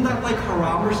interest-based. Isn't that like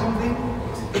haram or something?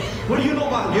 What do you know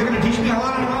about it? You're going to teach me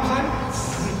halal and haram side?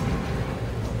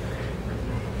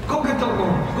 Go get the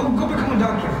loan. Go become a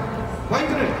doctor. Why are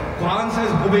you going to? Quran says,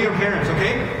 obey your parents,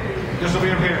 okay? Just obey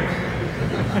your parents.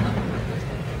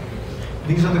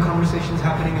 These are the conversations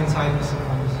happening inside the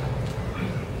homes.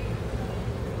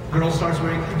 Girl starts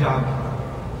wearing hijab.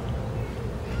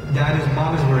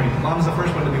 Mom is worried. Mom's the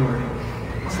first one to be worried.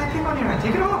 What's that thing on your head?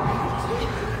 Take it off.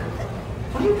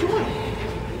 What are you doing?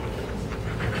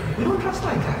 We don't dress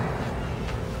like that.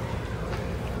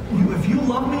 If you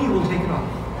love me, you will take it off.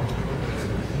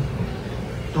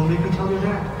 Don't make me tell your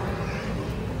dad.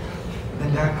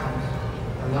 Then dad comes.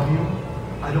 I love you.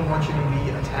 I don't want you to be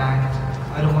attacked.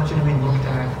 I don't want you to be looked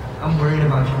at. I'm worried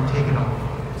about you. Take it off.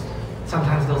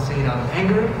 Sometimes they'll say it out of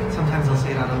anger. Sometimes they'll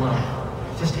say it out of love.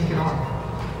 Just take it off.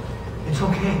 It's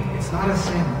okay. It's not a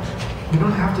sin. You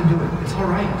don't have to do it. It's all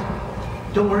right.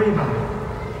 Don't worry about it.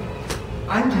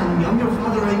 I'm telling you, I'm your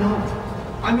father, I know.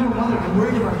 I'm your mother. I'm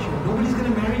worried about you. Nobody's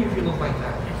going to marry you if you look like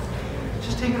that.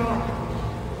 Just take it off.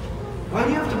 Why do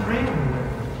you have to pray everywhere?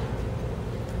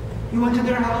 You went to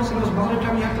their house and it was Maghrib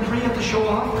time. You have to pray. You have to show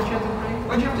off that you have to pray.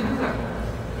 Why'd you have to do that?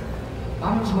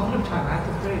 Mom, it was Maghrib time. I have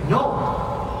to pray.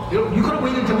 No! You could have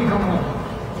waited until we come home.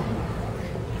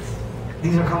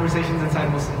 These are conversations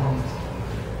inside Muslim homes.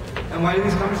 And why do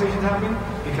these conversations happen?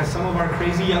 Because some of our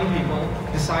crazy young people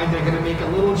decide they're going to make a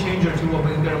little change or two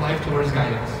in their life towards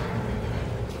guidance.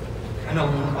 And a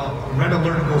red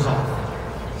alert goes off.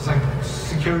 It's like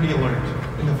security alert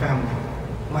in the family.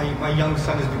 My young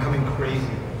son is becoming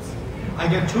crazy. I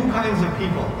get two kinds of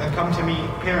people that come to me,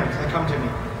 parents that come to me.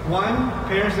 One,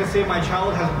 parents that say my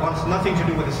child wants nothing to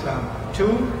do with Islam.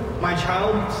 Two, my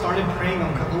child started praying,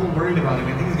 I'm a little worried about him.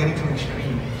 I think he's getting too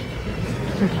extreme.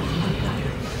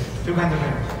 Two kinds of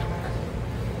parents.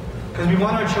 Because we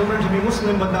want our children to be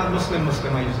Muslim, but not Muslim,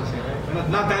 I used to say, right?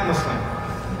 Not that Muslim.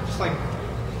 Just like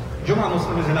Jummah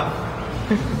Muslim is enough.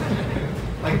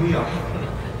 Like we are.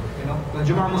 You know, the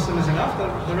Jummah Muslim is enough,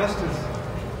 the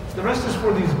rest is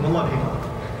for these mullah people,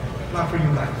 not for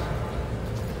you guys.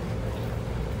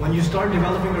 When you start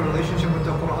developing a relationship with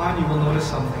the Qur'an, you will notice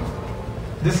something.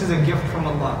 This is a gift from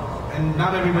Allah, and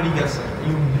not everybody gets it.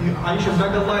 I should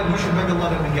beg Allah, and you should beg Allah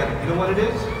that we get it. You know what it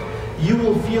is? You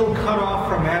will feel cut off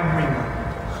from everyone.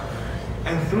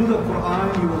 And through the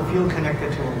Qur'an, you will feel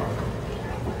connected to Allah.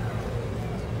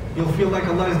 You'll feel like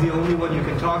Allah is the only one you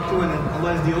can talk to, and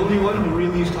Allah is the only one who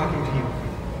really is talking to you.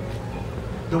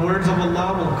 The words of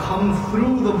Allah will come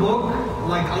through the book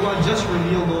like Allah just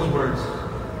revealed those words.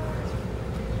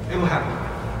 It will happen.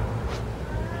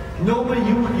 Nobody,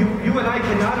 you and I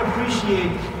cannot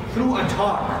appreciate through a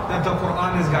talk that the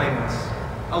Qur'an is guidance.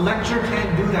 A lecture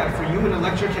can't do that for you, and a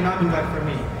lecture cannot do that for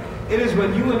me. It is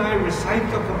when you and I recite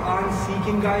the Qur'an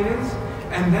seeking guidance,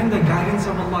 and then the guidance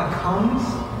of Allah comes.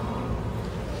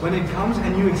 When it comes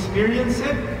and you experience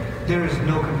it, there is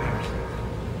no comparison.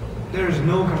 There is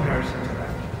no comparison to that.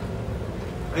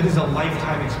 It is a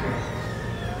lifetime experience.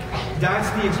 That's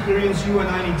the experience you and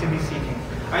I need to be seeking.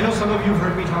 I know some of you have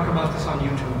heard me talk about this on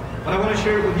YouTube, but I want to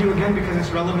share it with you again because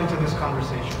it's relevant to this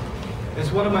conversation.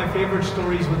 It's one of my favorite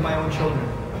stories with my own children.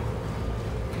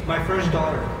 My first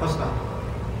daughter, Husna,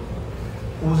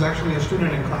 who was actually a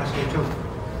student in class here too.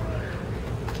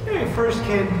 Hey, first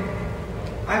kid,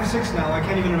 I have 6 now, I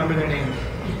can't even remember their names.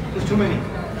 There's too many.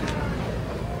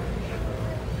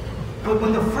 But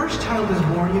when the first child is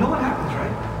born, you know what happens,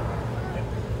 right?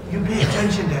 You pay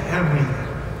attention to everything.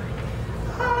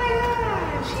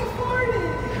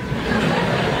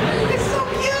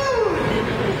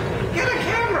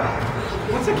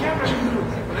 What's a camera do?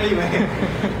 Anyway,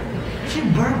 she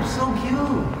burps so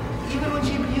cute, even when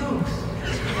she pukes.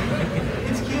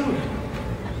 It's cute.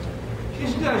 She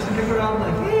starts to pick her out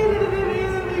like,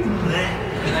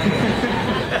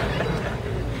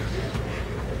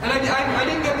 and I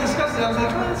didn't get disgusted. I was like,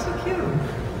 oh, that's so cute.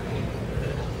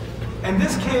 And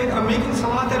this kid, I'm making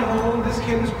salat at home. This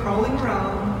kid is crawling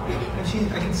around.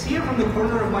 And I can see it from the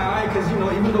corner of my eye because, you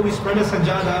know, even though we spread a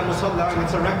sajada, musalla, and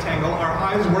it's a rectangle, our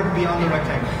eyes work beyond the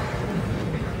rectangle.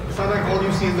 It's not like all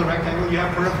you see is the rectangle, you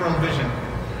have peripheral vision.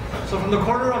 So from the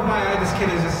corner of my eye, this kid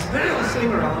is just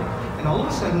sitting around, and all of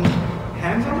a sudden,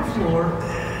 hands on the floor,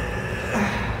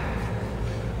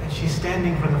 and she's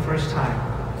standing for the first time.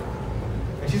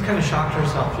 And she's kind of shocked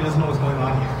herself. She doesn't know what's going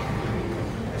on here.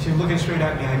 And she's looking straight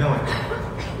at me, I know it.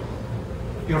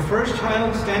 Your first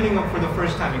child standing up for the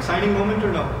first time. Exciting moment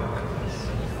or no?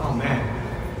 Oh man.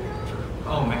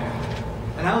 Oh man.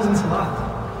 And I was in Salat.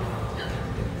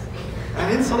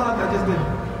 And in Salat I just did.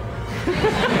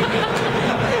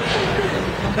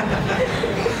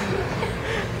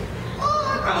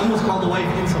 I almost called the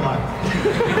wife in Salat.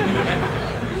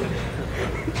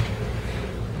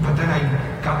 But then I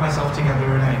got myself together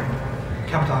and I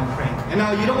kept on praying. And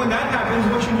now, you know, when that happens,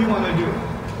 what should you want to do?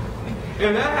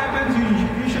 If that happens,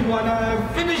 you should want to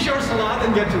finish your salat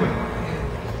and get to it.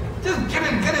 Just get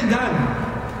it done.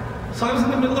 So I was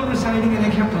in the middle of reciting and I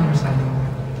kept on reciting.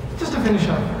 Just to finish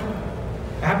up.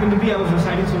 It happened to be I was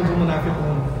reciting Surah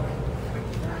Al-Munafiqun.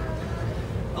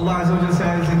 Allah Azza wa Jalla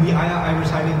says in the ayah I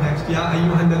recited next, Ya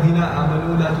ayyuha alladhina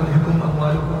amanu la tulhikum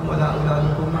amwalukum wa la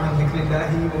awladukum an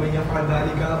dhikrillahi wa man yaf'al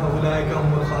dhalika fa ulaika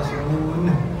humul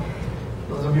khasirun.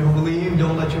 Those of you who believe,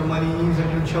 don't let your monies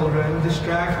and your children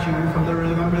distract you from the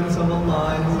remembrance of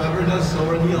Allah, and whoever does so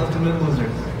are the ultimate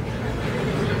losers.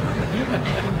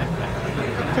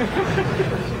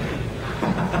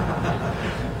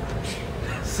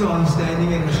 So I'm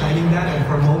standing and reciting that, and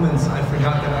for moments I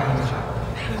forgot that I had a child.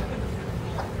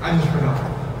 I just forgot.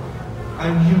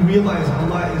 You realize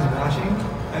Allah is watching,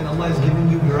 and Allah is giving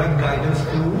you direct guidance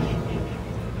through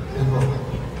His book.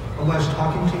 Allah is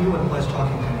talking to you, and Allah is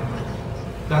talking to you.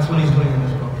 That's what He's doing in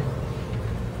this book.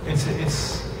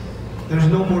 There's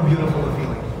no more beautiful a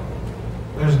feeling.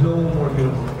 There's no more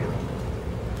beautiful a feeling.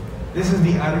 This is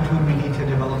the attitude we need to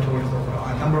develop towards the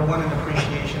Quran. Number one, an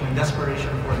appreciation and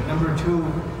desperation for it. Number two,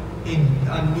 a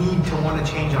need to want to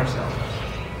change ourselves.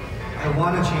 I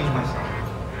want to change myself.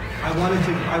 I want it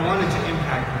to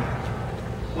impact me.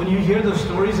 When you hear the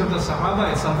stories of the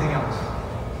Sahaba, it's something else.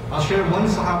 I'll share one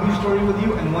Sahabi story with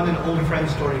you and one an old friend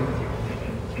story with you.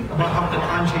 About how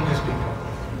Quran changes people.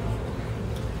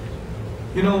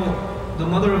 You know, the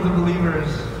mother of the believers,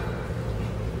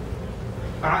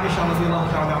 Aisha radiallahu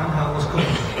ta'ala anha, was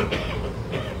cooking.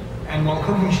 And while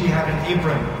cooking, she had an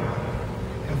apron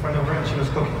in front of her and she was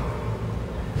cooking.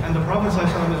 And the Prophet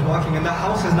ﷺ is walking, and the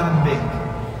house is not big.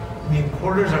 The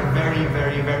quarters are very,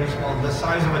 very, very small, the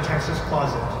size of a Texas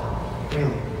closet.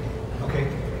 Really. Okay?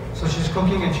 So she's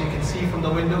cooking and she can see from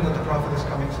the window that the Prophet is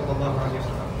coming, sallallahu alayhi wa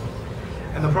sallam.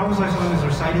 And the Prophet ﷺ is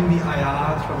reciting the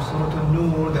ayat from Surah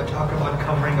An-Nur that talk about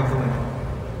covering of the women.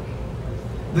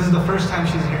 This is the first time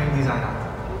she's hearing these ayat.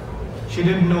 She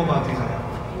didn't know about these ayat.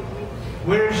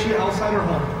 Where is she, outside or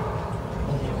home?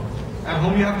 At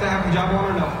home you have to have hijab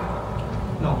on or no?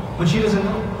 No, but she doesn't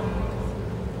know.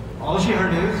 All she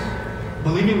heard is,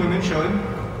 believing women should.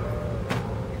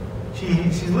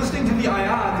 She's listening to the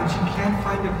ayat and she can't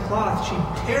find a cloth. She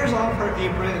tears off her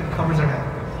apron and covers her head.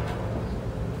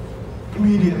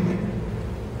 Immediately.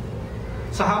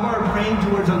 Sahaba are praying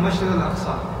towards Al-Masjid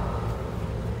Al-Aqsa.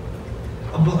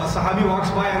 A Sahabi walks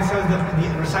by and says that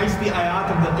recites the ayat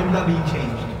of the Qibla being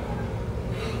changed.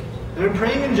 They're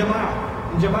praying in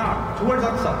Jama'ah, towards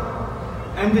Aqsa.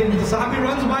 And then the Sahabi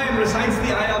runs by and recites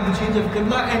the ayah of the change of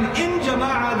Qibla, and in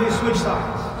Jama'ah they switch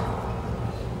sides.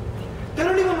 They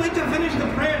don't even wait to finish the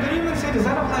prayer. They don't even say, does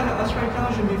that apply to us right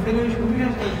now? Should we finish? Should we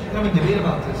have a debate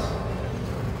about this?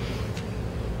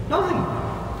 Nothing.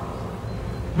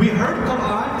 We heard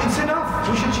Qur'an, it's enough.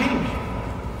 We should change.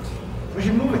 We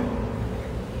should move it.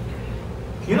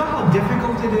 You know how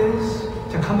difficult it is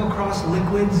to come across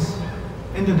liquids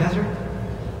in the desert?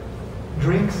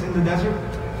 Drinks in the desert?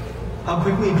 How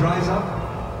quickly it dries up?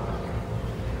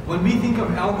 When we think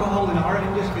of alcohol in our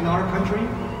country,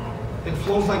 it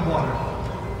flows like water.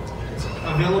 It's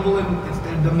available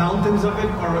in the mountains of it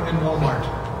or in Walmart,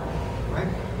 right?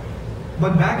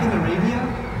 But back in Arabia,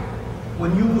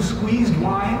 when you squeezed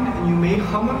wine and you made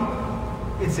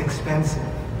khamr, it's expensive.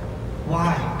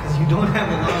 Why? Because you don't have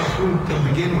a lot of food to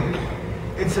begin with.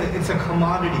 It's a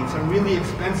commodity. It's a really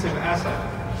expensive asset.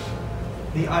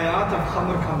 The ayat of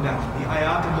khamr come down. The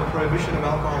ayat of the prohibition of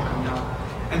alcohol come down.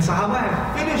 And Sahaba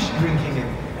have finished drinking it,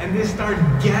 and they start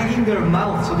gagging their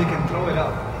mouth so they can throw it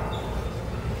up.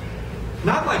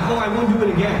 Not like, oh, I won't do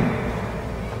it again.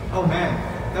 Oh man,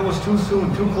 that was too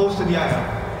soon, too close to the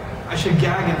ayat. I should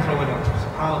gag and throw it up.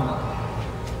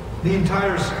 SubhanAllah. The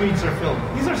entire streets are filled.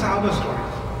 These are Sahaba stories.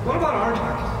 What about our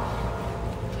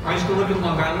times? I used to live in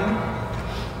Long Island.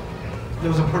 There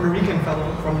was a Puerto Rican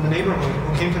fellow from the neighborhood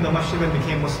who came to the masjid and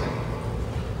became Muslim.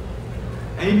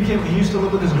 And he used to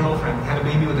live with his girlfriend, had a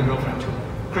baby with a girlfriend too.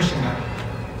 Christian guy.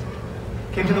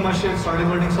 Came to the masjid, started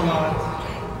learning salat.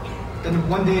 Then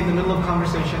one day in the middle of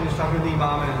conversation, he was talking to the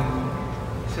imam and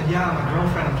he said, yeah, my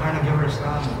girlfriend, I'm trying to give her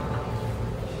Islam.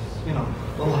 You know,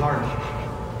 a little hard.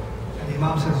 And the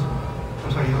imam says,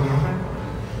 I'm sorry, you have a girlfriend?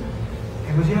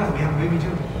 He goes, yeah, we have a baby too.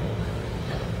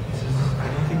 He says, I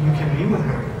don't think you can be with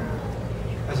her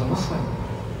as a Muslim.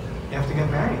 You have to get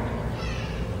married.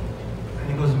 And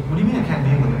he goes, what do you mean I can't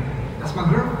be with her? That's my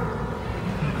girl.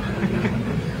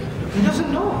 He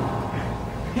doesn't know.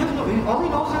 All he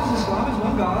knows is Islam is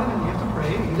one God and you have to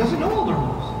pray. He doesn't know all the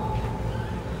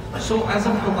rules. So as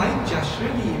a polite gesture,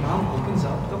 the Imam opens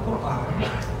up the Qur'an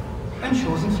and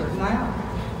shows him certain ayat.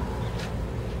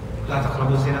 La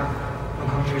taqrabu zina. Don't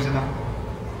come near zina.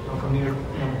 Don't come near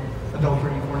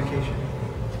adultery, fornication.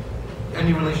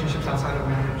 Any relationships outside of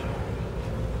marriage.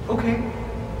 Okay.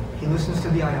 He listens to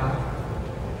the ayat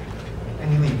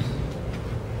and he leaves.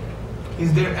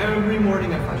 He's there every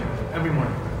morning at Fajr. Every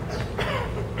morning.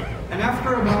 And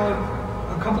after about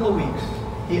a couple of weeks,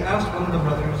 he asked one of the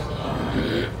brothers,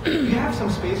 do you have some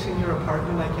space in your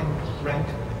apartment I can rent?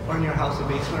 Or in your house, a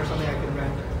basement or something I can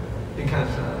rent? Because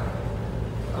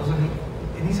I was looking,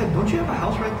 and he said, don't you have a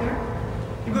house right there?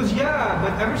 He goes, yeah,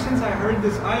 but ever since I heard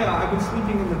this ayah, I've been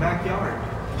sleeping in the backyard.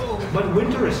 But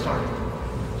winter is starting.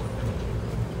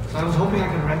 So I was hoping I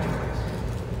could rent a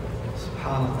place.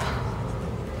 SubhanAllah.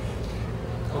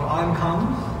 Quran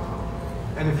comes,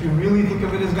 and if you really think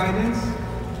of it as guidance,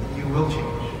 you will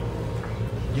change.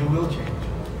 You will change.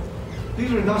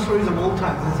 These are not stories of old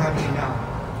times. This is happening now.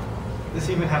 This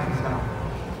even happens now.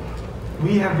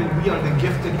 We are the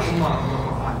gifted ummah of the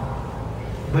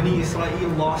Quran. Bani Israel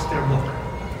lost their book.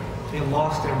 They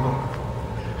lost their book.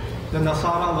 The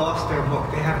Nasara lost their book.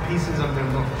 They have pieces of their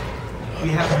book. We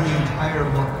have the entire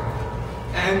book.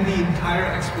 And the entire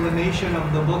explanation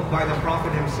of the book by the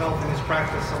Prophet himself in his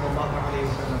practice, sallallahu alayhi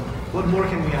wa sallam. What more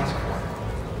can we ask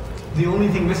for? The only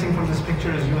thing missing from this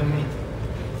picture is you and me.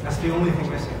 That's the only thing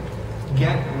missing.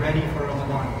 Get ready for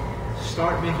Ramadan.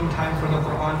 Start making time for the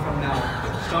Quran from now.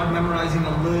 Start memorizing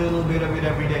a little bit of it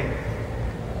every day.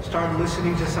 Start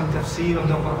listening to some tafsir of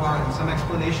the Quran, some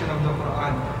explanation of the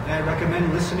Quran. And I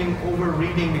recommend listening over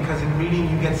reading, because in reading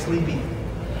you get sleepy.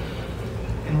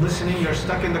 In listening, you're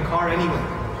stuck in the car anyway.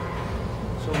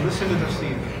 So listen to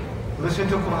tafsir. Listen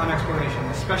to Quran explanation,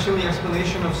 especially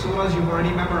explanation of surahs you've already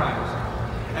memorized.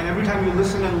 And every time you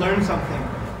listen and learn something,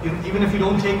 even if you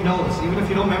don't take notes, even if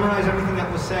you don't memorize everything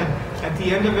that was said, at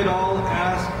the end of it all,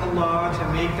 ask Allah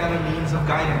to make that a means of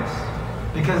guidance.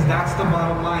 Because that's the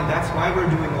bottom line. That's why we're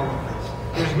doing all of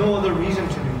this. There's no other reason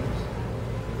to do this.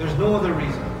 There's no other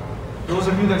reason. Those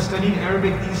of you that studied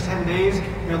Arabic these 10 days,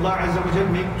 may Allah Azza wa Jal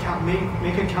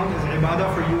make it count as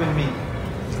ibadah for you and me.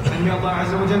 And may Allah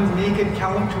Azza wa Jal make it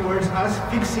count towards us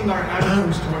fixing our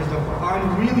attitudes towards the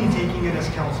Quran, really taking it as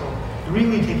counsel,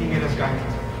 really taking it as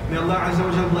guidance. May Allah Azza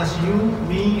wa Jal bless you,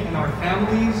 me, and our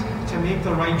families to make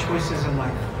the right choices in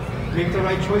life. Make the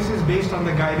right choices based on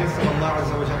the guidance that Allah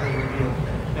Azza wa Jal has revealed.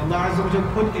 May Allah Azza wa Jal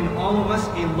put in all of us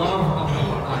a love of the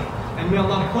Quran. And may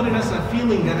Allah put in us a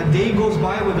feeling that a day goes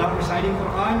by without reciting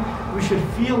Quran, we should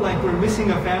feel like we're missing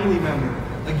a family member.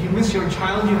 Like you miss your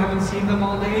child, you haven't seen them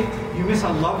all day. You miss a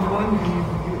loved one,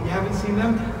 you haven't seen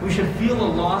them. We should feel a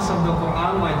loss of the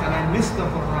Quran, like that I miss the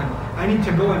Quran. I need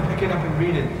to go and pick it up and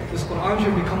read it. This Quran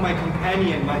should become my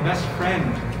companion, my best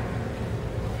friend.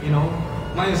 You know,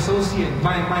 my associate,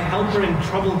 my helper in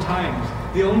troubled times.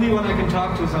 The only one I can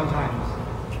talk to sometimes.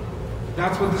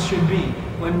 That's what this should be.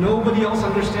 When nobody else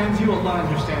understands you, Allah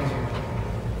understands you.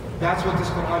 That's what this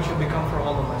Quran should become for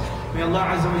all of us. May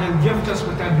Allah Azza wa Jal gift us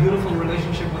with that beautiful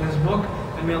relationship with His book.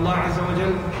 And may Allah Azza wa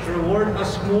Jal reward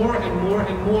us more and more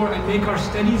and more, and make our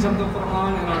studies of the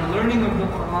Quran and our learning of the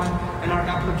Quran and our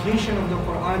application of the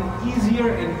Quran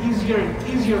easier and easier and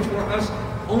easier for us,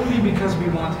 only because we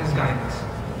want His guidance.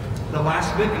 The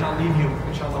last bit, and I'll leave you,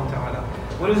 inshallah ta'ala.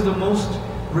 What is the most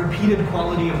repeated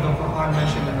quality of the Quran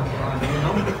mentioned in the Quran? Do you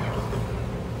know?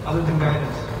 Other than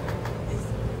guidance.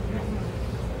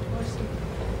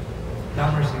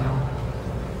 Not mercy, no.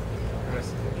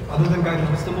 Other than guidance,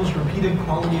 what's the most repeated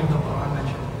quality of the Quran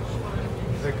mentioned?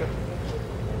 Zikr.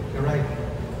 You're right.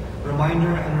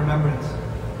 Reminder and remembrance.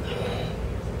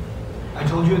 I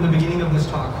told you in the beginning of this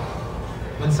talk,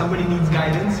 when somebody needs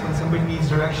guidance, when somebody needs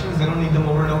directions, they don't need them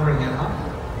over and over again, huh?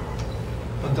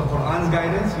 But the Quran's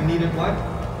guidance, you need it what?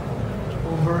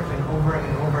 Over and over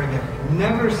and over again.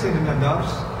 Never sit in a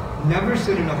dars, never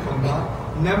sit in a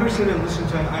khutbah, never sit and listen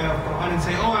to an ayah of Quran and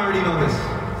say, oh, I already know this.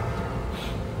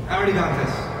 I already got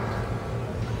this.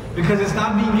 Because it's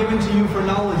not being given to you for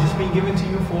knowledge, it's being given to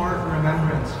you for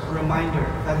remembrance, reminder.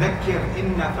 فَذَكِّرْ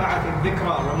إِنَّ فَعَتِ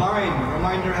الذِّكْرَى.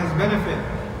 Reminder has benefit.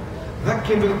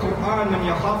 ذَكِّرْ بِالْقُرْآنِ مَنْ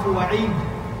يَخَافُ وَعِيدٍ.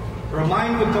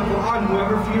 Remind with the Quran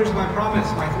whoever fears my promise,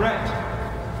 my threat.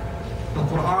 The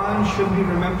Quran should be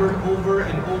remembered over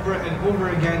and over and over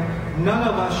again. None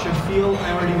of us should feel,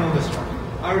 I already know this one.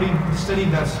 I already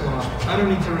studied that surah. I don't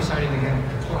need to recite it again.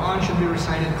 Quran should be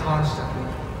recited constantly.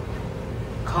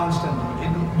 Constantly.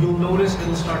 You'll notice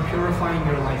it'll start purifying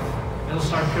your life. It'll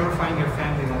start purifying your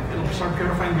family life. It'll start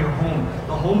purifying your home.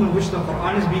 The home in which the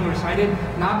Quran is being recited,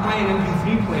 not by an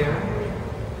MP3 player,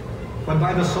 but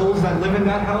by the souls that live in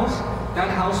that house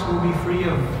will be free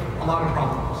of a lot of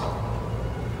problems.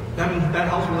 That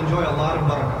house will enjoy a lot of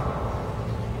barakah.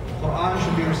 Quran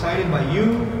should be recited by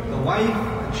you, the wife,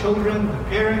 the children, the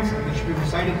parents, and it should be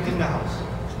recited in the house.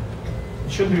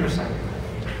 It should be recited.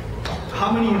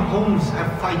 How many homes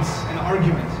have fights and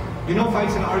arguments? You know,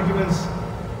 fights and arguments,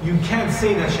 you can't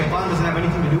say that shaitan doesn't have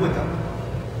anything to do with them.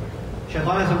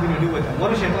 Shaitan has something to do with them.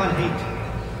 What does shaitan hate?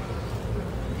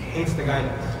 He hates the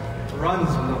guidance. Runs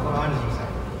when the Quran is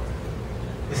recited.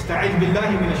 Ista'id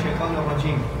billahi min ash-shaytan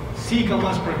ar-rajim. Seek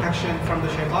Allah's protection from the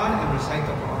shaitan and recite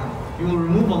the Quran. You will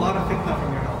remove a lot of fitna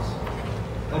from your house.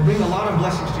 It will bring a lot of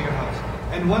blessings to your house.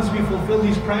 And once we fulfill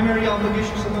these primary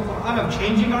obligations of the Quran of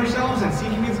changing ourselves and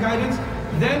seeking its guidance,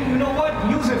 then you know what?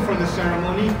 Use it for the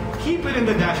ceremony. Keep it in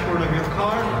the dashboard of your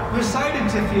car. Recite it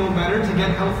to feel better, to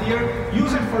get healthier.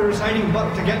 Use it for reciting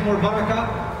to get more barakah.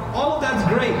 All of that's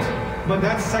great, but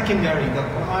that's secondary. The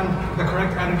Quran, the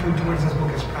correct attitude towards this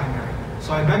book is primary.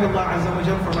 So I beg Allah Azza wa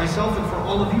Jal for myself and for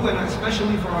all of you, and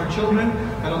especially for our children,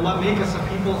 that Allah make us a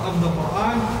people of the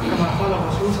Quran. Kama qala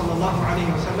Rasul sallallahu alayhi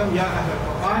wa sallam, Ya Ahl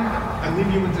al-Quran. I leave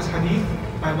you with this hadith,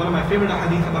 one of my favorite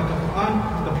hadith about the Quran.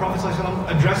 The Prophet sallallahu alayhi wa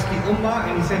sallam addressed the Ummah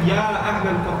and he said, Ya Ahl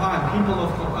al-Quran, people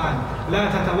of Quran, La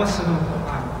tatawassadu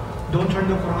al-Quran. Don't turn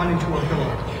the Quran into a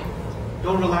pillow.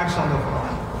 Don't relax on the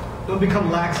Quran. Don't become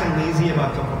lax and lazy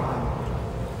about the Quran.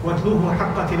 وَاتْلُوهُ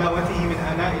حَقَّ تِلَاوَتِهِ مِنْ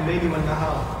آنَاءِ اللَّيْلِ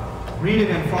وَالنَّهَارِ. Read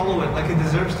it and follow it like it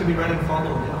deserves to be read and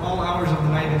followed in all hours of the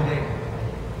night and day.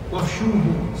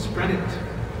 وَفْشُوهُ. Spread it.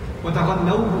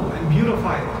 وَتَغَنَّوْهُ. And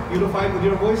beautify it. Beautify it with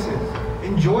your voices.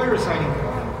 Enjoy reciting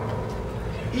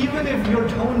Quran. Even if you're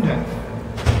tone deaf,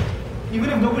 even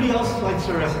if nobody else likes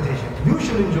your recitation, you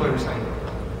should enjoy reciting it.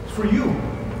 It's for you.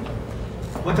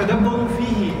 وَتَدَبَّرُوا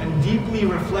فِيهِ. And deeply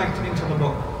reflect into the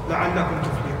book. لَعَلَّكُمْ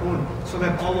تُفْلِحُونَ, so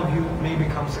that all of you may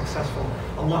become successful.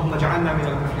 اللهم اجعلنا من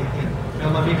المفلحين. May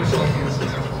Allah make us all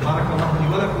successful. بارك الله لي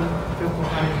ولكم في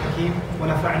القرآن الحكيم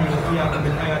ونفعني وإياكم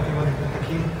بالآيات والذكر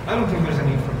الحكيم. I don't think there's a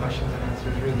need for questions and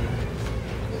answers, really.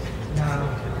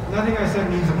 Nothing I said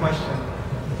needs a question.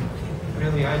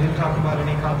 Really, I didn't talk about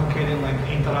any complicated like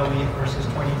 8 tarawih versus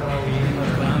 20 tarawih,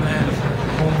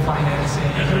 home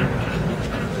financing.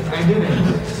 I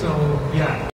didn't. So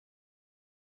yeah.